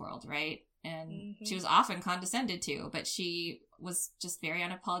man's world, right? And she was often condescended to, but she was just very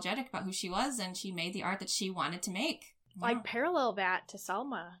unapologetic about who she was, and she made the art that she wanted to make. Like, parallel that to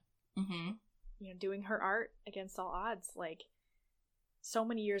Salma, you know, doing her art against all odds, like, so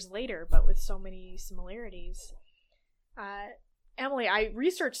many years later, but with so many similarities. Emily, I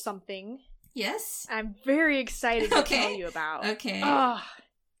researched something. Yes? I'm very excited to tell you about. Okay.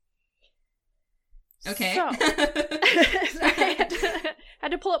 Okay. So, I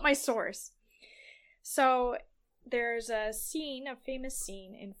had to pull up my source. So, there's a famous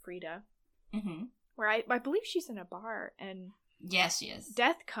scene in Frida, where I believe she's in a bar, and yes, she is.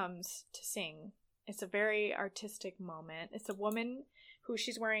 Death comes to sing. It's a very artistic moment. It's a woman who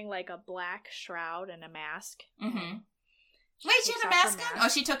she's wearing, like, a black shroud and a mask. Wait, she had a mask on? Oh,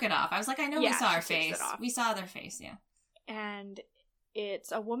 she took it off. I was like, I know we saw her face. We saw their face, yeah. And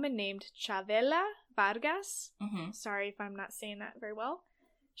it's a woman named Chavela Vargas. Sorry if I'm not saying that very well.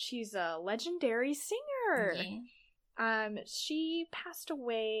 She's a legendary singer. She passed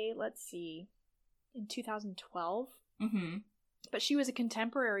away, let's see, in 2012. But she was a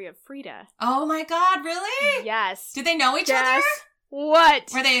contemporary of Frida. Oh my god, really? Yes. Did they know each other?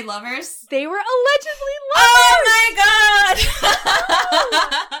 What? Were they lovers? They were allegedly lovers! Oh my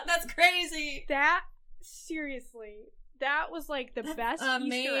god! That's crazy. Seriously, that was like the best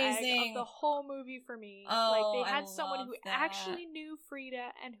amazing. Easter egg of the whole movie for me. Oh, like, they had someone who actually knew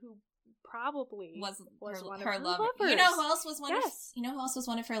Frida and who probably was one of her lovers. You know who else was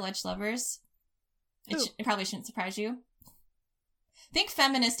one of her alleged lovers? It probably shouldn't surprise you. Think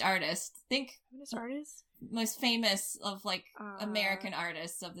feminist artist. Think feminist artist? Most famous of, like, American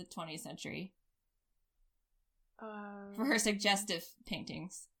artists of the 20th century. For her suggestive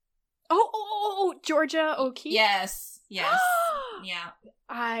paintings. Oh, Georgia O'Keeffe? Yes. Yeah.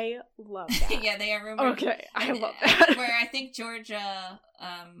 I love that. Yeah, they are rumored. Okay, I love that. Where I think Georgia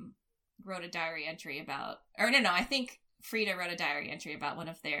wrote a diary entry about, I think Frida wrote a diary entry about one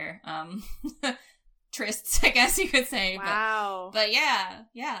of their trysts, I guess you could say. Wow. But yeah.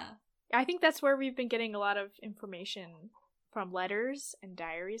 I think that's where we've been getting a lot of information from letters and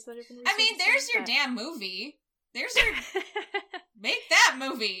diaries that have been received. I mean, there's your damn movie. There's your make that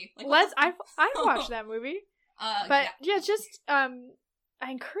movie. Like, I've watched that movie. But just I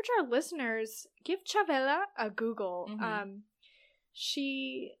encourage our listeners, give Chavela a Google.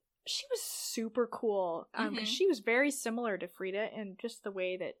 She was super cool. 'Cause she was very similar to Frida in just the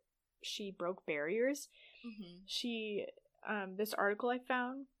way that she broke barriers. She this article I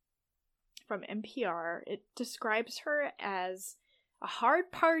found from NPR, it describes her as a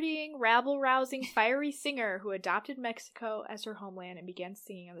hard-partying, rabble-rousing, fiery singer who adopted Mexico as her homeland and began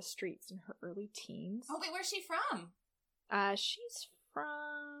singing on the streets in her early teens. Oh, wait, where's she from? She's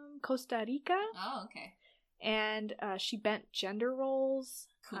from Costa Rica. Oh, okay. And she bent gender roles.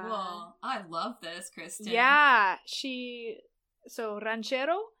 Cool. I love this, Kristen. Yeah. So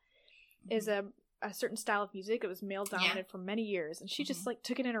ranchero is a certain style of music. It was male dominant for many years. And she just, like,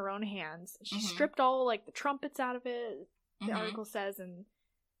 took it in her own hands. She stripped all, like, the trumpets out of it, the article says, and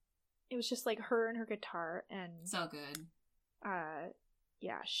it was just, like, her and her guitar. And so good.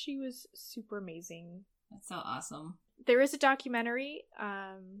 Yeah, she was super amazing. That's so awesome. There is a documentary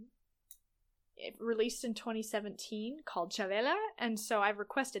released in 2017 called Chavela, and so I've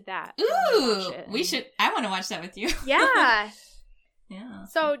requested that. Ooh, I want to watch that with you. Yeah. Yeah.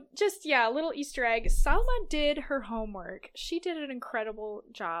 So just, a little Easter egg. Salma did her homework. She did an incredible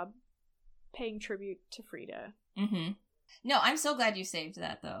job paying tribute to Frida. Mm-hmm. No, I'm so glad you saved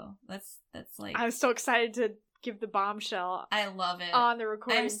that, though. That's like... I was so excited to give the bombshell. I love it. On the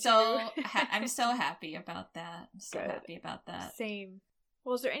recording, I'm so happy about that. I'm so happy about that. Same.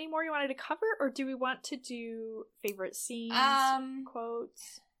 Well, is there any more you wanted to cover, or do we want to do favorite scenes,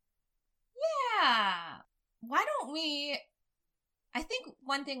 quotes? Yeah. Why don't we... I think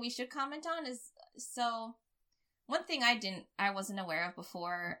one thing we should comment on is, one thing I wasn't aware of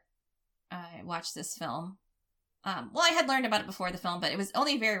before I watched this film. Well, I had learned about it before the film, but it was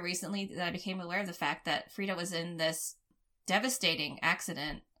only very recently that I became aware of the fact that Frida was in this devastating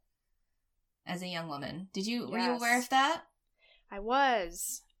accident as a young woman. Were you aware of that? I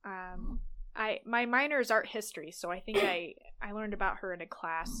was. My minor is art history, so I think I learned about her in a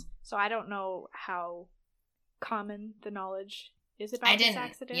class. So I don't know how common the knowledge is about this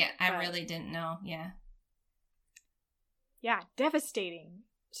accident. Yeah, I really didn't know. Yeah. Yeah, devastating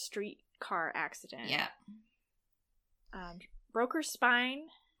streetcar accident. Yeah. Broke her spine.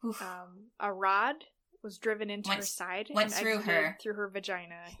 A rod was driven into her side. Went through her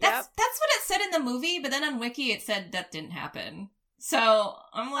vagina. That's what it said in the movie, but then on Wiki it said that didn't happen. So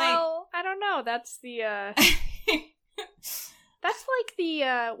I'm like, well, I don't know. That's the that's like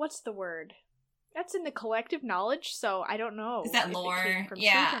the what's the word? That's in the collective knowledge, so I don't know. Is that if lore? It came from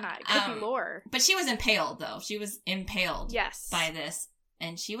truth or not. It could be lore. But she was impaled, though. She was impaled yes. by this.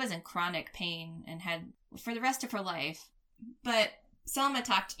 And she was in chronic pain and had for the rest of her life. But Selma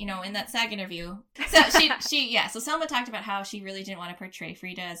talked, in that SAG interview. So so Selma talked about how she really didn't want to portray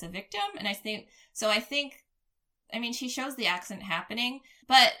Frida as a victim. And I think, she shows the accident happening,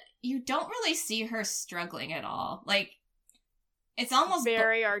 but you don't really see her struggling at all. Like, it's almost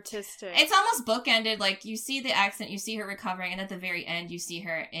very artistic. It's almost bookended. Like, you see the accident, you see her recovering, and at the very end, you see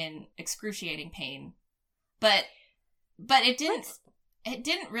her in excruciating pain. But it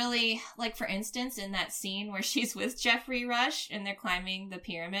didn't really, like, for instance, in that scene where she's with Jeffrey Rush and they're climbing the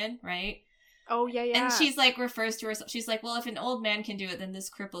pyramid, right? Oh, yeah. And she's, like, refers to herself. She's like, well, if an old man can do it, then this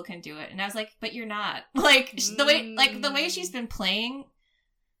cripple can do it. And I was like, but you're not. Like, the way she's been playing,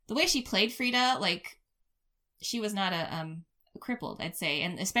 the way she played Frida, like, she was not crippled, I'd say.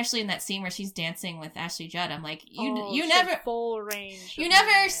 And especially in that scene where she's dancing with Ashley Judd, I'm like, you never... full range. You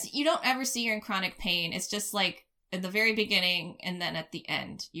don't ever see her in chronic pain. It's just, like, at the very beginning and then at the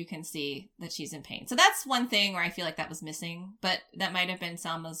end, you can see that she's in pain. So that's one thing where I feel like that was missing, but that might have been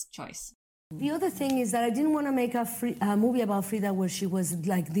Salma's choice. The other thing is that I didn't want to make a movie about Frida where she was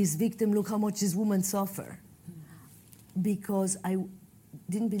like this victim, look how much this woman suffered. Because I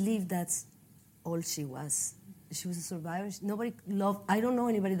didn't believe that's all she was. She was a survivor. I don't know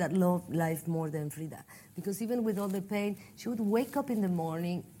anybody that loved life more than Frida. Because even with all the pain, she would wake up in the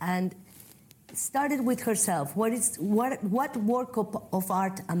morning and started with herself. What work of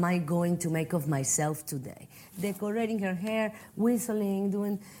art am I going to make of myself today? Decorating her hair, whistling,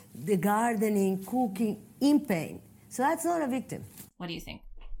 doing the gardening, cooking, in pain. So that's not a victim. What do you think?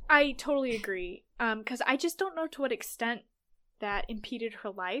 I totally agree. Because I just don't know to what extent that impeded her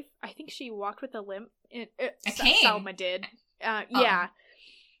life. I think she walked with a limp. A cane. Selma did. Yeah.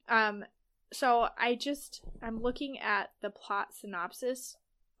 So I'm looking at the plot synopsis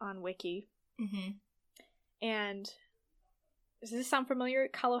on Wiki. Mm-hmm. And does this sound familiar?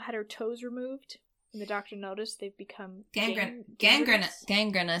 Kahlo had her toes removed, and the doctor noticed they've become gangrenous.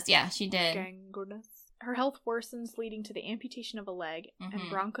 Yeah, she did. Gangrenous. Her health worsens, leading to the amputation of a leg and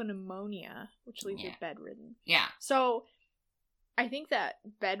bronchopneumonia, which leaves her bedridden. Yeah. So I think that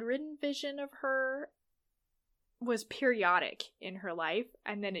bedridden vision of her was periodic in her life,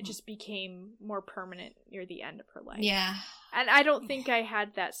 and then it just became more permanent near the end of her life. Yeah. And I don't think I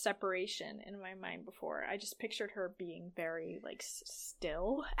had that separation in my mind before. I just pictured her being very, like,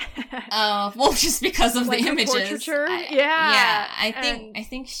 still. Oh, well, just because of like the images. Portraiture. Yeah. I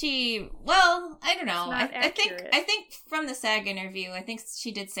think she, well, I don't know. I think from the SAG interview, I think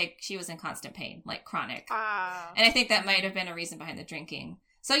she did say she was in constant pain, like chronic. And I think that might have been a reason behind the drinking.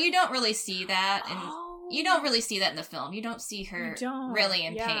 So you don't really see that, and you don't really see that in the film. You don't see her really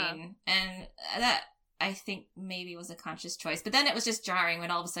in pain, and that I think maybe was a conscious choice. But then it was just jarring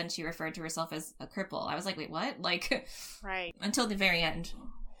when all of a sudden she referred to herself as a cripple. I was like, wait, what? Like, right? Until the very end.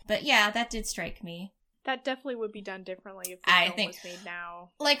 But yeah, that did strike me. That definitely would be done differently if the film was made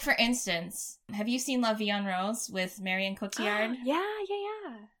now. Like, for instance, have you seen La Vie en Rose with Marion Cotillard? Yeah.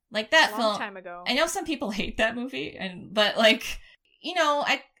 Like that film. A long time ago. I know some people hate that movie, but like, you know,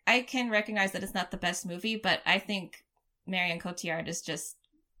 I can recognize that it's not the best movie, but I think Marion Cotillard is just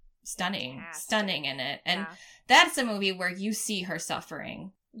stunning in it. And that's a movie where you see her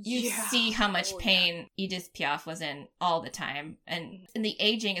suffering. You see how much pain Edith Piaf was in all the time. And the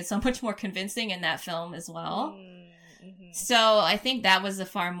aging is so much more convincing in that film as well. So I think that was a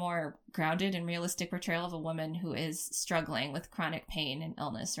far more grounded and realistic portrayal of a woman who is struggling with chronic pain and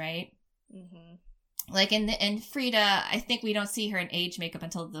illness, right? Like in Frida, I think we don't see her in age makeup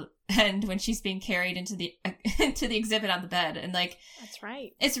until the end when she's being carried into the exhibit on the bed, and like that's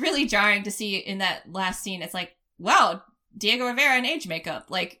right. It's really jarring to see in that last scene. It's like, wow, Diego Rivera in age makeup,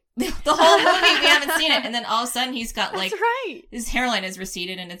 like the whole movie we haven't seen it, and then all of a sudden he's got like his hairline is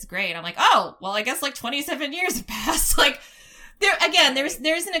receded and it's gray, and I'm like, oh, well, I guess like 27 years have passed. Like there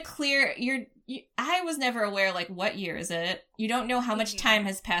isn't a clear I was never aware, like, what year is it? You don't know how much time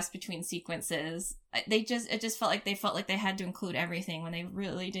has passed between sequences. It just felt like they had to include everything when they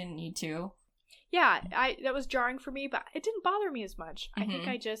really didn't need to. Yeah, that was jarring for me, but it didn't bother me as much. I think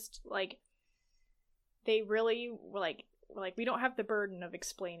I just, like, they really were like, we don't have the burden of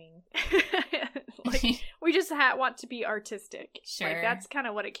explaining. Like, we just want to be artistic. Sure. Like, that's kind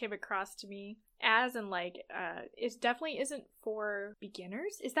of what it came across to me as, and like, it definitely isn't for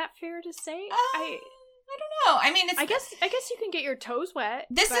beginners. Is that fair to say? I don't know. I mean, I guess you can get your toes wet.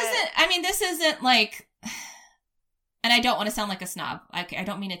 This isn't like, and I don't want to sound like a snob. I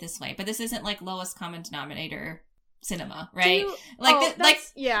don't mean it this way, but this isn't like lowest common denominator cinema, right?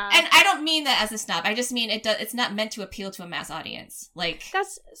 Yeah. And I don't mean that as a snob. I just mean it's not meant to appeal to a mass audience. Like,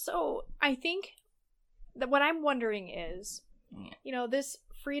 that's so. I think that what I'm wondering is, you know, this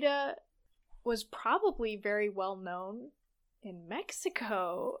Frida was probably very well known in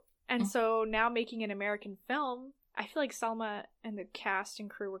Mexico, and so now making an American film, I feel like Salma and the cast and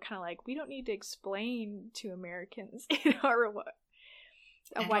crew were kind of like, we don't need to explain to Americans, or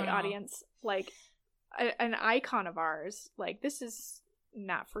a white audience, like, an icon of ours, like, this is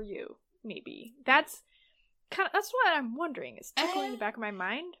not for you. Maybe that's what I'm wondering. It's tickling in the back of my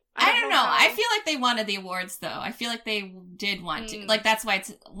mind. I don't know. I feel like they wanted the awards, though. I feel like they did want to. Like, that's why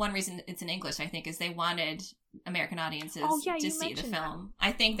it's one reason it's in English, I think, is they wanted American audiences to see the film.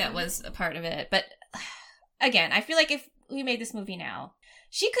 I think that was a part of it. But again, I feel like if we made this movie now,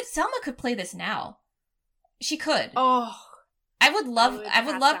 Selma could play this now. She could. Oh, I would love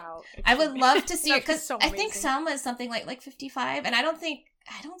to see it, because I think Selma is something like 55, and I don't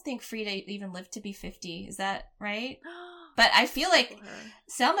think Frida even lived to be 50. Is that right? But I feel like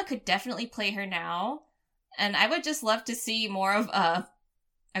Selma could definitely play her now, and I would just love to see more of a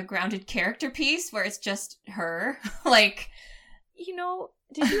grounded character piece where it's just her. Like, you know,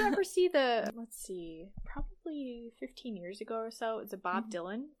 did you ever see probably 15 years ago or so, it's a Bob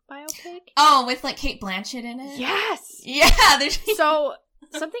Dylan biopic? Oh, with like Cate Blanchett in it? Yes! Yeah! So,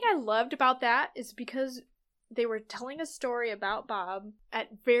 something I loved about that is because they were telling a story about Bob at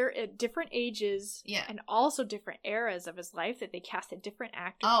different ages, and also different eras of his life, that they casted different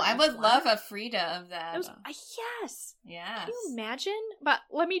actors. Oh, I would love a Frida of that. It was, yes! Yes. Can you imagine? But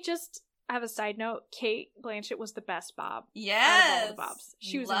let me just have a side note. Cate Blanchett was the best Bob. Yes! Out of all the Bobs.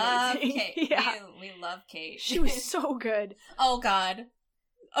 She was amazing. Kate. Yeah. We love Kate. She was so good. Oh, God.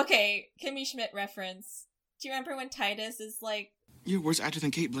 Okay, Kimmy Schmidt reference. Do you remember when Titus is like... You're a worse actor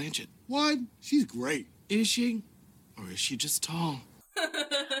than Cate Blanchett. What? She's great. Is she? Or is she just tall? I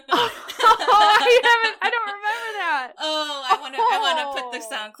don't remember that. Oh, I want to put the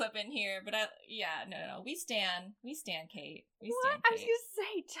sound clip in here, but no. We stand Kate. We stand Kate. I was gonna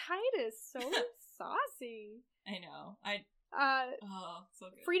say Titus, so saucy. I know. So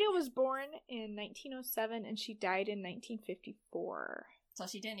good. Frida was born in 1907 and she died in 1954. So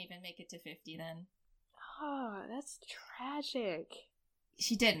she didn't even make it to 50 then. Oh, that's tragic.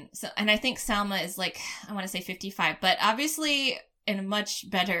 she didn't. So, and I think Salma is like, I want to say 55, but obviously in much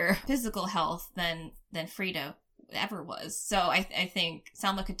better physical health than Frida ever was. So I think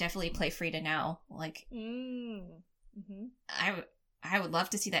Salma could definitely play Frida now. Like, I would love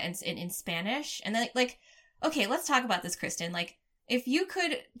to see that in Spanish. And then, like, okay, let's talk about this, Kristen. Like,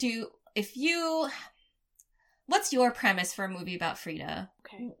 what's your premise for a movie about Frida?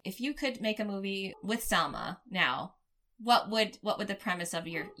 Okay. If you could make a movie with Salma now, what would the premise of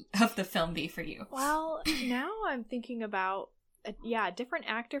the film be for you? Well, now I'm thinking about a different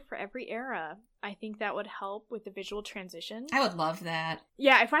actor for every era. I think that would help with the visual transition. I would love that.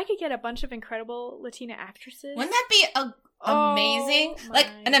 Yeah, if I could get a bunch of incredible Latina actresses. Wouldn't that be amazing? Like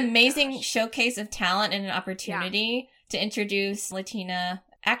an amazing showcase of talent and an opportunity to introduce Latina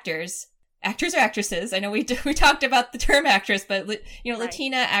actors or actresses. I know we talked about the term actress, but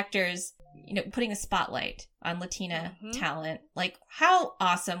Latina actors, putting a spotlight on Latina talent. Like, how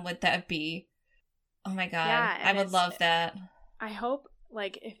awesome would that be? Oh my God. Yeah, I would love that. I hope,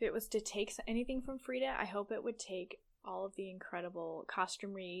 like, if it was to take anything from Frida, I hope it would take all of the incredible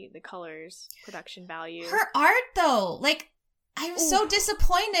costumery, the colors, production value. Her art, though, like, I was so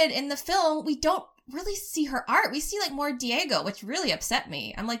disappointed in the film. We don't really see her art. We see, like, more Diego, which really upset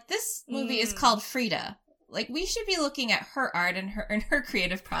me. I'm like, this movie is called Frida. Like, we should be looking at her art and her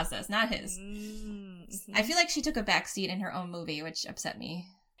creative process, not his. I feel like she took a backseat in her own movie, which upset me.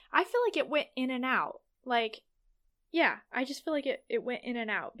 I feel like it went in and out. Like, yeah, I just feel like it went in and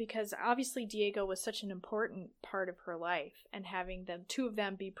out because obviously Diego was such an important part of her life, and having two of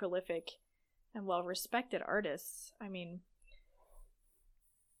them be prolific and well-respected artists, I mean,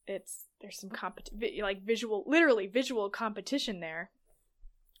 there's some visual competition there.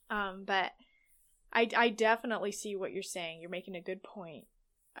 But I definitely see what you're saying. You're making a good point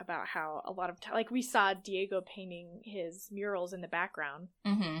about how a lot of like we saw Diego painting his murals in the background.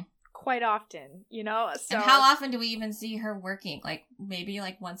 Quite often, So, and how often do we even see her working? Like, maybe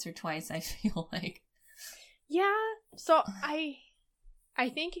like once or twice, I feel like. Yeah. So I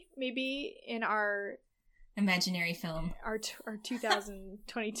think maybe in our imaginary film, our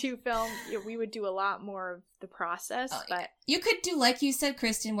 2022 film, we would do a lot more of the process. But you could do, like you said,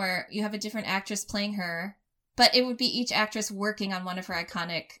 Kristen, where you have a different actress playing her, but it would be each actress working on one of her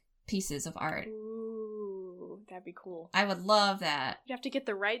iconic pieces of art. That'd be cool. I would love that. You'd have to get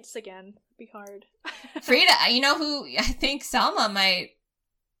the rights again. It'd be hard. Frida, who I think Salma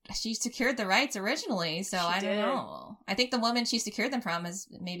she secured the rights originally, so I don't know. I think the woman she secured them from has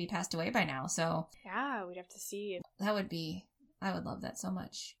maybe passed away by now, so. Yeah, we'd have to see. I would love that so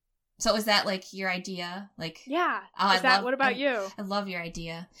much. So is that like your idea? Like, yeah. What about you? I love your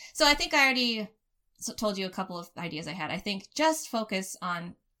idea. So I think I already told you a couple of ideas I had. I think just focus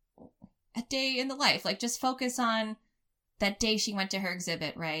on a day in the life. Like, just focus on that day she went to her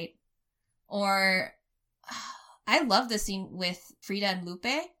exhibit, right? Or I love the scene with Frida and Lupe,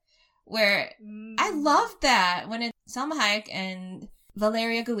 where I love that when it's Salma Hayek and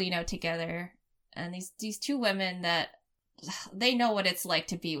Valeria Golino together, and these two women that they know what it's like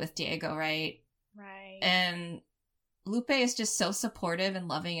to be with Diego, right? Right. And Lupe is just so supportive and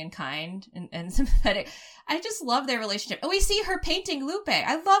loving and kind and sympathetic. I just love their relationship. And we see her painting Lupe.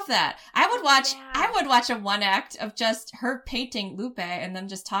 I love that. I would watch a one act of just her painting Lupe and them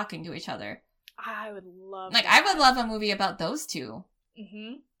just talking to each other. I would love that. I would love a movie about those two.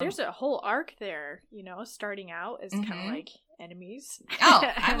 There's a whole arc there, starting out as kind of like enemies. Oh,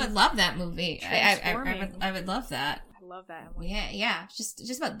 I would love that movie. I would love that. I love that. Yeah.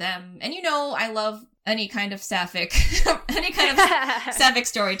 Just about them. And I love any kind of sapphic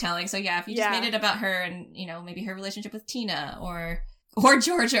storytelling. So yeah, if you just made it about her and, maybe her relationship with Tina or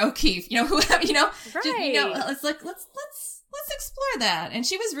Georgia O'Keeffe, let's explore that. And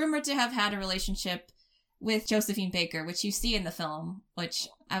she was rumored to have had a relationship with Josephine Baker, which you see in the film, which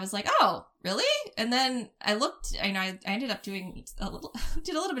I was like, oh, really? And then I looked, I ended up did a little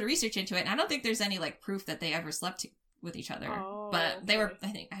bit of research into it, and I don't think there's any like proof that they ever slept with each other. Oh, but they were, I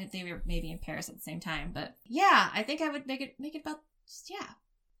think they were maybe in Paris at the same time. But yeah, I think I would make it about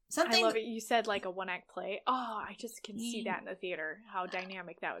something. I love it. You said like a one act play. Oh, I just can see that in the theater. How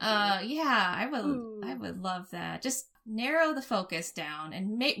dynamic that would be. Yeah, I would love that. Just narrow the focus down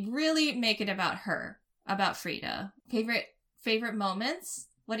and really make it about her. About Frida. Favorite moments?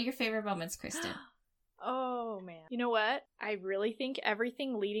 What are your favorite moments, Kristen? Oh, man. You know what? I really think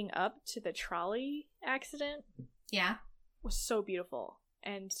everything leading up to the trolley accident was so beautiful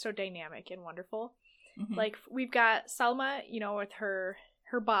and so dynamic and wonderful. Like, we've got Salma, with her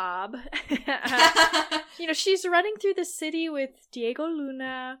bob. She's running through the city with Diego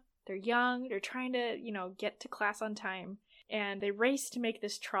Luna. They're young. They're trying to, get to class on time. And they race to make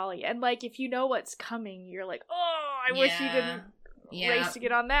this trolley. And, like, if you know what's coming, you're like, oh, I wish you didn't race to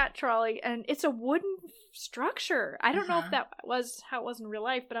get on that trolley. And it's a wooden structure. I don't know if that was how it was in real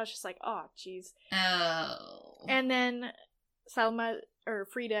life, but I was just like, oh, jeez. Oh. And then Salma, or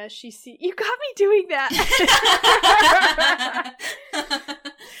Frida, you got me doing that.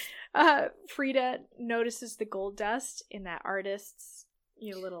 Frida notices the gold dust in that artist's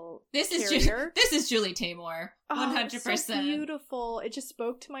little carrier. This is Julie Taymor. 100%. So beautiful. It just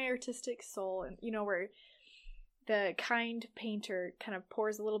spoke to my artistic soul, and where the kind painter kind of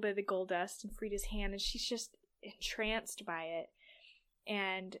pours a little bit of the gold dust in Frida's hand, and she's just entranced by it.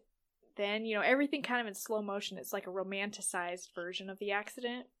 And then everything kind of in slow motion. It's like a romanticized version of the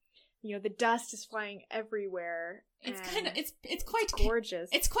accident. The dust is flying everywhere. It's quite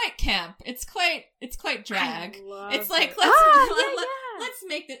gorgeous. It's quite camp. It's quite drag. It's like let's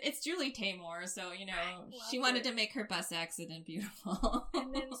make it's Julie Taymor, so she wanted to make her bus accident beautiful.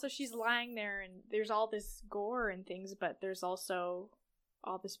 And then so she's lying there, and there's all this gore and things, but there's also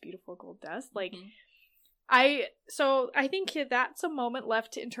all this beautiful gold dust. Like I think that's a moment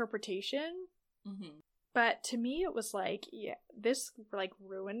left to interpretation. Mm-hmm. But to me, it was like, yeah, this like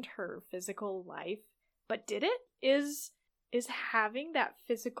ruined her physical life. But did it? Is having that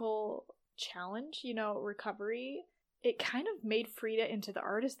physical challenge, recovery, it kind of made Frida into the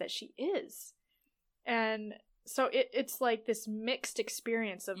artist that she is. And so it's like this mixed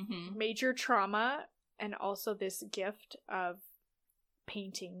experience of major trauma and also this gift of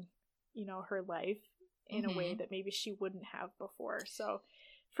painting, her life in a way that maybe she wouldn't have before. So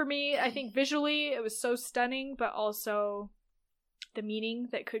for me, I think visually it was so stunning, but also the meaning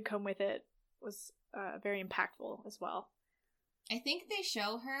that could come with it was very impactful as well. I think they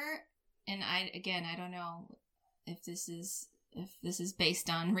show her, and I don't know if this is based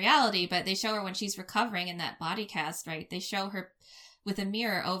on reality, but they show her when she's recovering in that body cast, right? They show her with a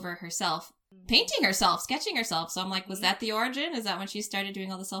mirror over herself, painting herself, sketching herself. So I'm like, was that the origin? Is that when she started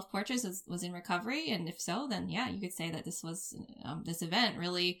doing all the self-portraits, was in recovery? And if so, then yeah, you could say that this was, this event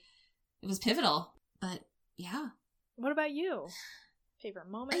really, it was pivotal. But yeah. What about you? Favorite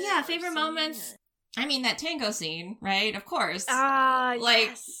moments? Yeah, favorite moments. I mean, that tango scene, right? Of course.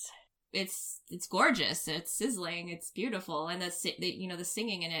 Yes. It's gorgeous. It's sizzling. It's beautiful. And the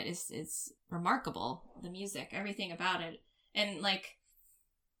singing in it is remarkable. The music, everything about it. And like,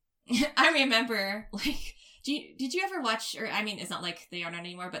 I remember, like, did you ever watch, or I mean, it's not like they aren't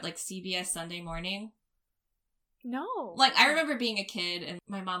anymore, but like CBS Sunday Morning? No. Like, I remember being a kid, and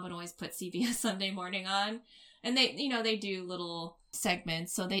my mom would always put CBS Sunday Morning on, and they, they do little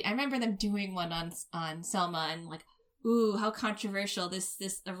segments. So I remember them doing one on Selma, and like, ooh, how controversial,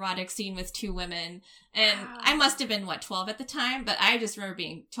 this erotic scene with two women. And I must have been, 12 at the time, but I just remember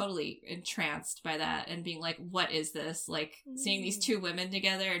being totally entranced by that and being like, what is this? Like, seeing these two women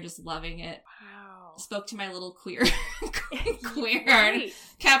together and just loving it. Wow. Spoke to my little queer right.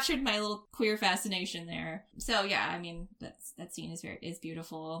 Captured my little queer fascination there. So yeah, I mean, that scene is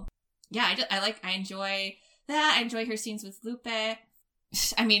beautiful. Yeah, I enjoy that. I enjoy her scenes with Lupe.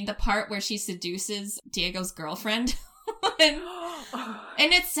 I mean, the part where she seduces Diego's girlfriend. and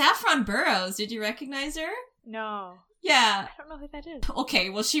it's Saffron Burrows. Did you recognize her? No. Yeah. I don't know who that is. Okay,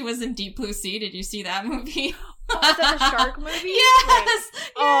 well, she was in Deep Blue Sea. Did you see that movie? Oh, is that the shark movie? Yes! Like, Yes!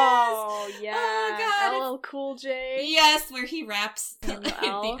 Oh, yeah. Oh, God. LL Cool J. Yes, where he raps at the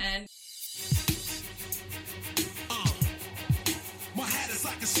end. My hat is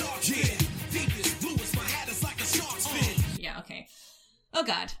like a shark's fin. Deepest bluest, my hat is like a shark's fin. Yeah, okay. Oh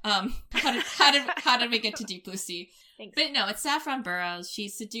God. How did we get to Deep Blue Sea? Thanks. But no, it's Saffron Burrows. She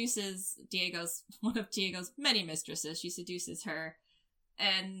seduces one of Diego's many mistresses. She seduces her,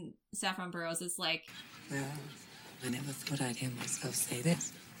 and Saffron Burrows is like, well, I never thought I'd hear myself say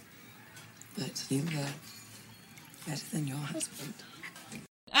this, but you were better than your husband.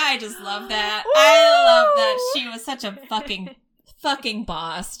 I just love that. I love that. She was such a fucking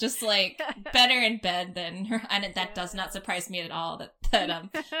boss, just like better in bed than her, and that does not surprise me at all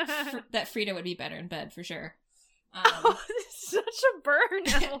that Frida would be better in bed for sure. Such a burn,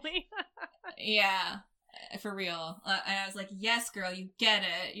 Emily. Yeah, for real. And I was like, yes, girl, you get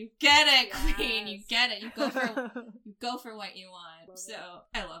it, queen, you get it. You go for what you want. So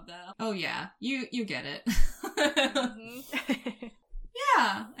I love that. Oh yeah, you get it.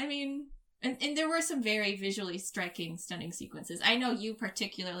 Yeah, I mean. And there were some very visually striking, stunning sequences. I know you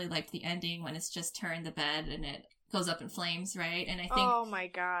particularly liked the ending when it's just her in the bed and it goes up in flames, right? And I think... Oh my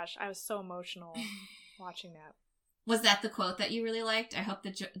gosh, I was so emotional watching that. Was that the quote that you really liked? I hope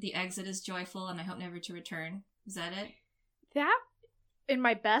the exit is joyful and I hope never to return. Was that it? That In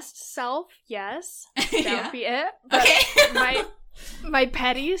my best self, yes. That Yeah. would be it. But Okay. my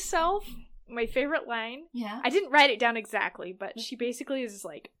petty self, my favorite line. Yeah. I didn't write it down exactly, but she basically is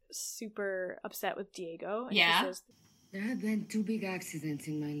like super upset with Diego. And Yeah. She says, There have been 2 big accidents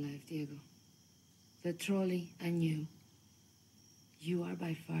in my life, Diego. The trolley and you. You are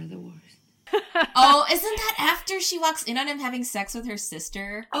by far the worst. Oh, isn't that after she walks in on him having sex with her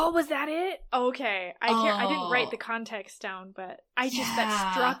sister? "Oh, was that it?" Okay, I didn't write Oh. the context down, but that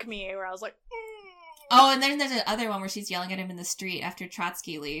Yeah. struck me where I was like, Oh, and then there's another one where she's yelling at him in the street after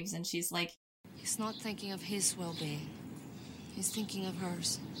Trotsky leaves, and she's like, He's not thinking of his well-being. He's thinking of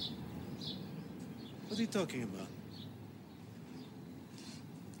hers. What are you talking about?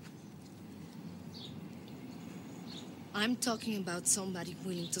 I'm talking about somebody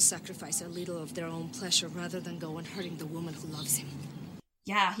willing to sacrifice a little of their own pleasure rather than go and hurting the woman who loves him.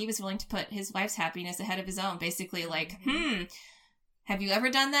 yeah, he was willing to put his wife's happiness ahead of his own. Basically, like, have you ever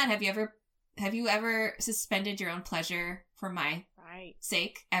done that? Have you ever suspended your own pleasure for my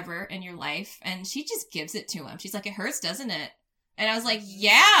sake ever in your life? And she just gives it to him. She's like, it hurts, doesn't it? And I was like,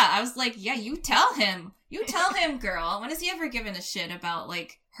 yeah, you tell him. You tell him, girl. When has he ever given a shit about,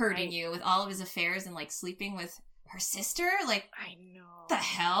 like, hurting you with all of his affairs and, like, sleeping with her sister? Like, I know. What the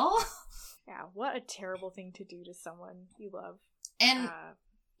hell? Yeah, what a terrible thing to do to someone you love. And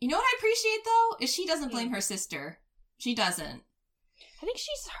you know what I appreciate, though? Is she doesn't blame her sister. She doesn't. I think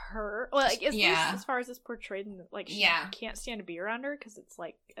she's hurt. Well, like, as far as it's portrayed, in like, she can't stand to be around her because it's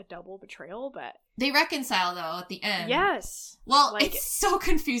like a double betrayal, but they reconcile, though, at the end. Yes. Well, like, it's so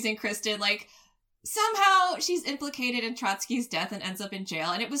confusing, Kristen. Like, somehow she's implicated in Trotsky's death and ends up in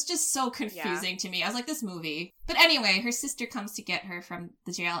jail, and it was just so confusing to me. I was like, this movie. But anyway, her sister comes to get her from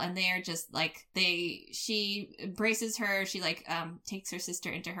the jail, and they are just like, she embraces her. She like takes her sister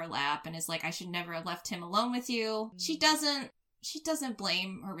into her lap and is like, I should never have left him alone with you. She doesn't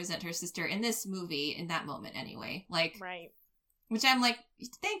blame or resent her sister in this movie, in that moment anyway. Like, right. Which I'm like,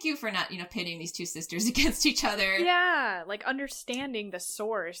 thank you for not, pitting these two sisters against each other. Yeah, like understanding the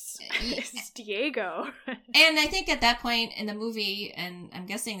source is Diego. And I think at that point in the movie, and I'm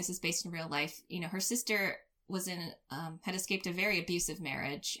guessing this is based in real life, her sister was had escaped a very abusive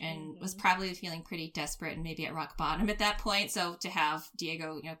marriage and was probably feeling pretty desperate and maybe at rock bottom at that point. So to have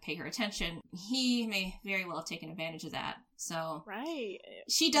Diego, pay her attention, he may very well have taken advantage of that. So right,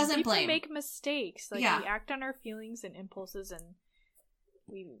 she doesn't People blame. Make mistakes. Like we act on our feelings and impulses, and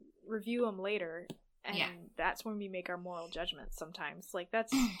we review them later. And that's when we make our moral judgments. Sometimes, like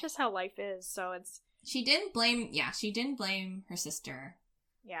that's just how life is. So she didn't blame. Yeah, she didn't blame her sister.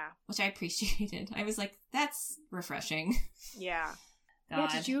 Yeah. Which I appreciated. I was like, that's refreshing. Yeah. God. Yeah,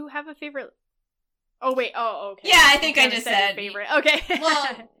 did you have a favorite? Oh, wait. Oh, okay. Yeah, I think I just said favorite. Okay.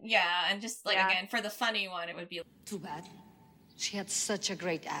 Well, yeah, and just like, again, for the funny one, it would be... Too bad. She had such a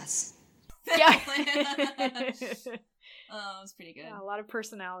great ass. Yeah. It was pretty good. Yeah, a lot of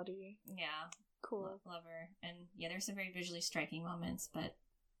personality. Yeah. Cool. Love her. And yeah, there's some very visually striking moments, but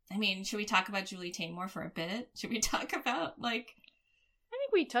I mean, should we talk about Julie Taymor for a bit? Should we talk about, like... I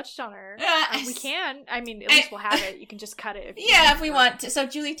think we touched on her. We can. I mean, at least we'll have it. You can just cut it. If we want to. So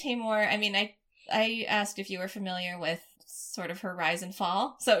Julie Taymor, I mean, I asked if you were familiar with sort of her rise and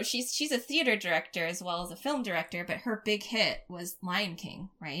fall. So she's a theater director as well as a film director, but her big hit was Lion King,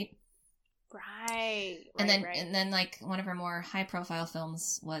 right? Right. And then like one of her more high profile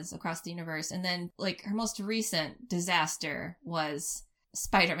films was Across the Universe. And then like her most recent disaster was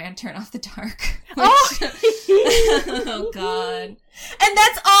Spider-Man Turn Off the Dark. Oh God. And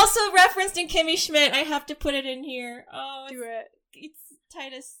that's also referenced in Kimmy Schmidt. I have to put it in here. Oh, do it. It's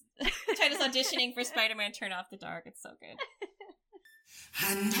Titus auditioning for Spider-Man Turn Off the Dark. It's so good.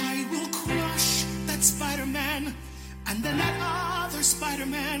 And I will crush that Spider-Man, and then that other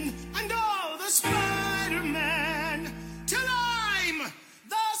Spider-Man, and all the Spider-Man, till I'm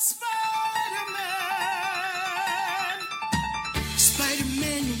the Spider-Man.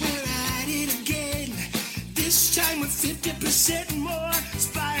 Spider-Man, we're at it again. This time with 50% more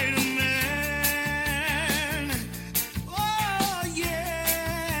Spider-Man. Oh,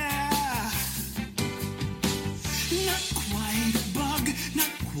 yeah. Not quite a bug,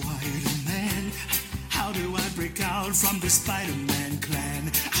 not quite a man. How do I break out from the Spider-Man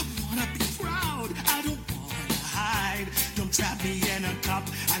clan? I wanna be proud, I don't wanna hide. Don't trap me in a cup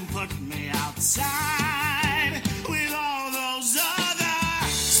and put me outside with all those other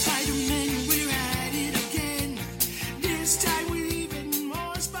Spider-Men. We're at it again. This time with even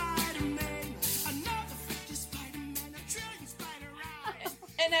more Spider-Man. Another 50 Spider-Man, a trillion Spider-Man.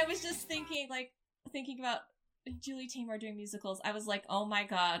 And I was just thinking about Julie Taymor doing musicals. I was like, oh my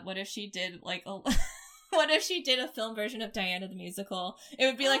God, what if she did like What if she did a film version of Diana the Musical? It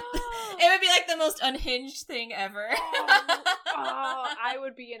would be like the most unhinged thing ever. I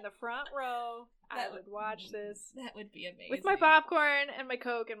would be in the front row. I would watch this. That would be amazing. With my popcorn and my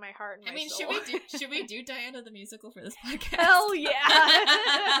Coke and my heart and my soul. should we do Diana the Musical for this podcast? Hell yeah.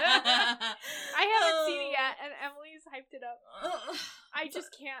 I haven't seen it yet, and Emily's hyped it up. I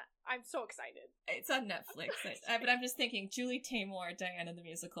just can't. I'm so excited. It's on Netflix. But I'm just thinking, Julie Taymor, Diana the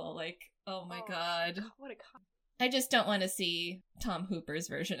Musical, like, oh my god. What a I just don't want to see Tom Hooper's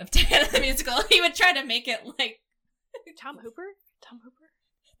version of Diana the Musical. He would try to make it like... Tom Hooper?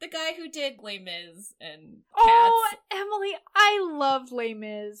 The guy who did Les Mis and Cats. Oh, Emily, I loved Les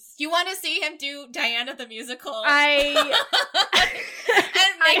Mis. You want to see him do Diana the Musical? I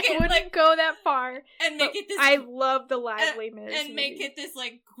wouldn't go that far. And make it this... I love the live Les Mis and make it this,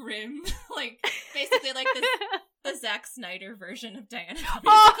 like, grim, like, basically like this... The Zack Snyder version of Diana the Musical.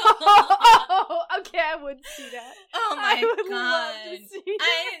 Oh, okay, I would see that. Oh my god. Love to see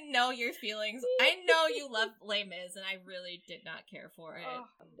that. I know your feelings. I know you love Les Mis, and I really did not care for it.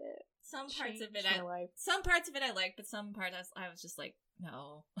 Some parts of it I liked, but some parts I was just like,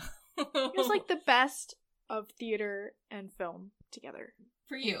 no. It was like the best of theater and film together.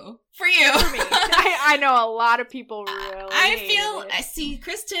 For you. For me. I know a lot of people really see,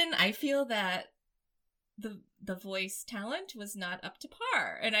 Kristen, I feel that the voice talent was not up to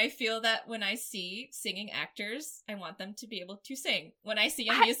par, and I feel that when I see singing actors, I want them to be able to sing. When I see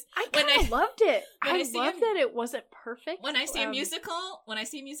a musical, I loved it. I loved that it wasn't perfect. When I see a musical,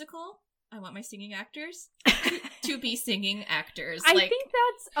 I want my singing actors to be singing actors. I think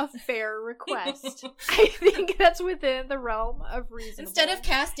that's a fair request. I think that's within the realm of reason. Instead of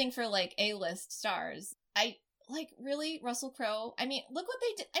casting for like A-list stars, really, Russell Crowe? I mean, look what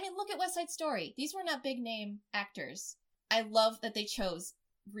they did. I mean, look at West Side Story. These were not big name actors. I love that they chose,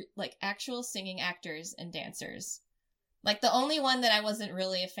 actual singing actors and dancers. Like, the only one that I wasn't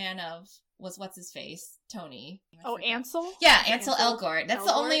really a fan of was What's-His-Face? Tony. Oh, Ansel? Yeah, Ansel Elgort. That's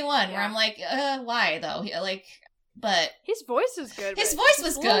the only one where I'm like, why, though? But... His voice is good. His voice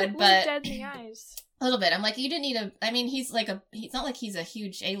was good, but... dead in the eyes. A little bit. I'm like, you didn't need a... I mean, he's not like he's a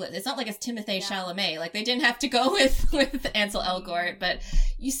huge A-list. It's not like it's Timothée Chalamet. Like, they didn't have to go with Ansel Elgort, but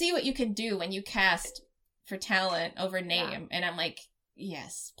you see what you can do when you cast for talent over name, and I'm like,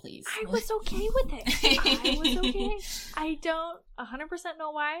 yes, please. I was okay with it. I was okay. I don't 100% know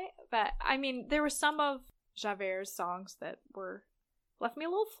why, but, I mean, there were some of Javert's songs that left me a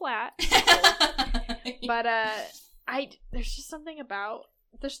little flat. But, there's just something about...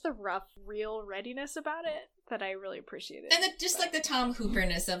 There's the rough, real readiness about it that I really appreciated. And the Tom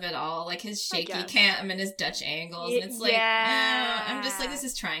Hooperness of it all, like his shaky cam and his Dutch angles. And it's like, I'm just like, this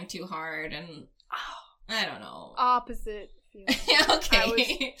is trying too hard, and I don't know. Opposite feeling. Okay. I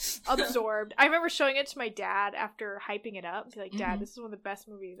was absorbed. I remember showing it to my dad after hyping it up. He's like, Dad, this is one of the best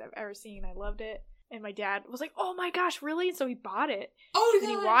movies I've ever seen. I loved it. And my dad was like, oh my gosh, really? And so he bought it. Oh, and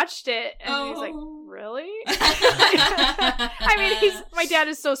he watched it, and he was like, really? I mean, my dad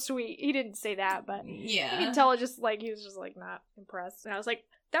is so sweet. He didn't say that, but you can tell he was just like not impressed. And I was like,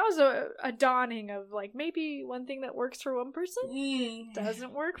 that was a dawning of like, maybe one thing that works for one person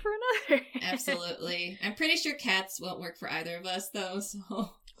doesn't work for another. Absolutely. I'm pretty sure Cats won't work for either of us, though,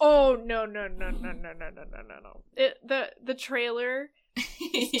 so... Oh, no. The trailer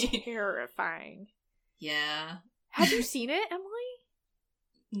is terrifying. Yeah. Have you seen it, Emily?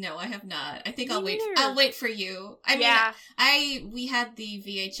 No, I have not. I think I'll wait for you. I mean, we had the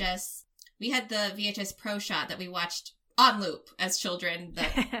VHS Pro shot that we watched on loop as children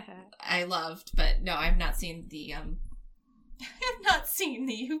that I loved, but no, I've not seen the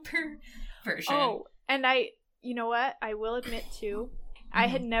Hooper version. Oh, and you know what? I will admit too, I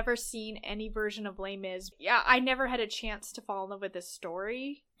had never seen any version of Les Mis. Yeah, I never had a chance to fall in love with this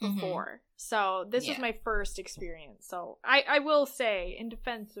story before. So this was my first experience. So I will say, in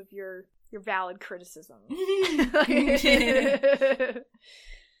defense of your valid criticism.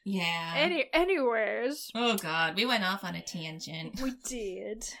 Anyways. Oh God, we went off on a tangent. We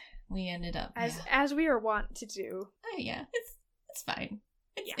did. We ended up as we are wont to do. Oh yeah, it's fine.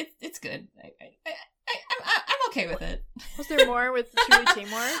 It's good. I'm okay with it. Was there more with Julie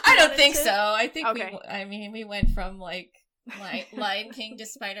Taymor? I don't think so. I think we went from like Lion King to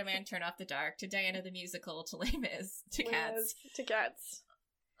Spider-Man Turn Off the Dark to Diana the Musical to Les Mis to Cats. To Cats.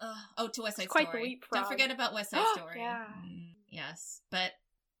 To West Side Story. Quite the leapfrog. Don't forget about West Side Story. Yeah. Yes. But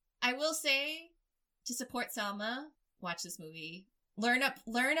I will say, to support Salma, watch this movie. Learn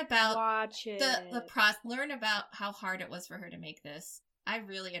about watch it. Learn about how hard it was for her to make this. I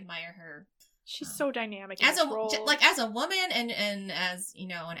really admire her. She's so dynamic as a woman and as, you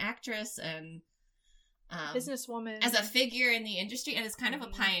know, an actress, and businesswoman, as a figure in the industry, and is kind of a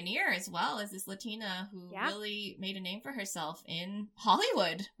pioneer as well as this Latina who really made a name for herself in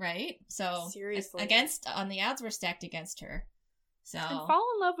Hollywood, right? So seriously, on the odds were stacked against her. So and fall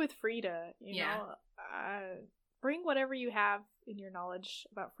in love with Frida. You know, bring whatever you have in your knowledge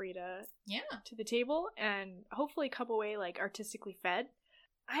about Frida, to the table, and hopefully come away like artistically fed.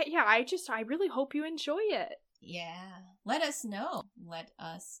 I really hope you enjoy it. Yeah, let us know.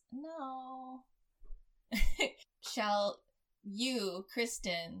 Shall you,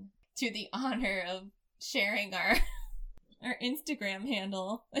 Kristen, to the honor of sharing our Instagram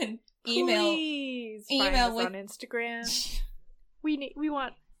handle and Please find us on Instagram. We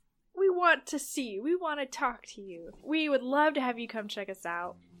want to see you. We want to talk to you. We would love to have you come check us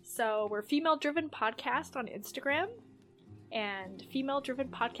out. So we're Female Driven Podcast on Instagram and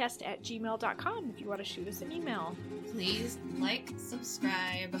femaledrivenpodcast@gmail.com if you want to shoot us an email. Please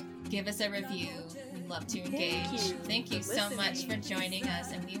subscribe, give us a review. We'd love to engage. Thank you so much for joining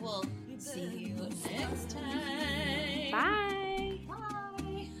us, and we will see you next time. Bye.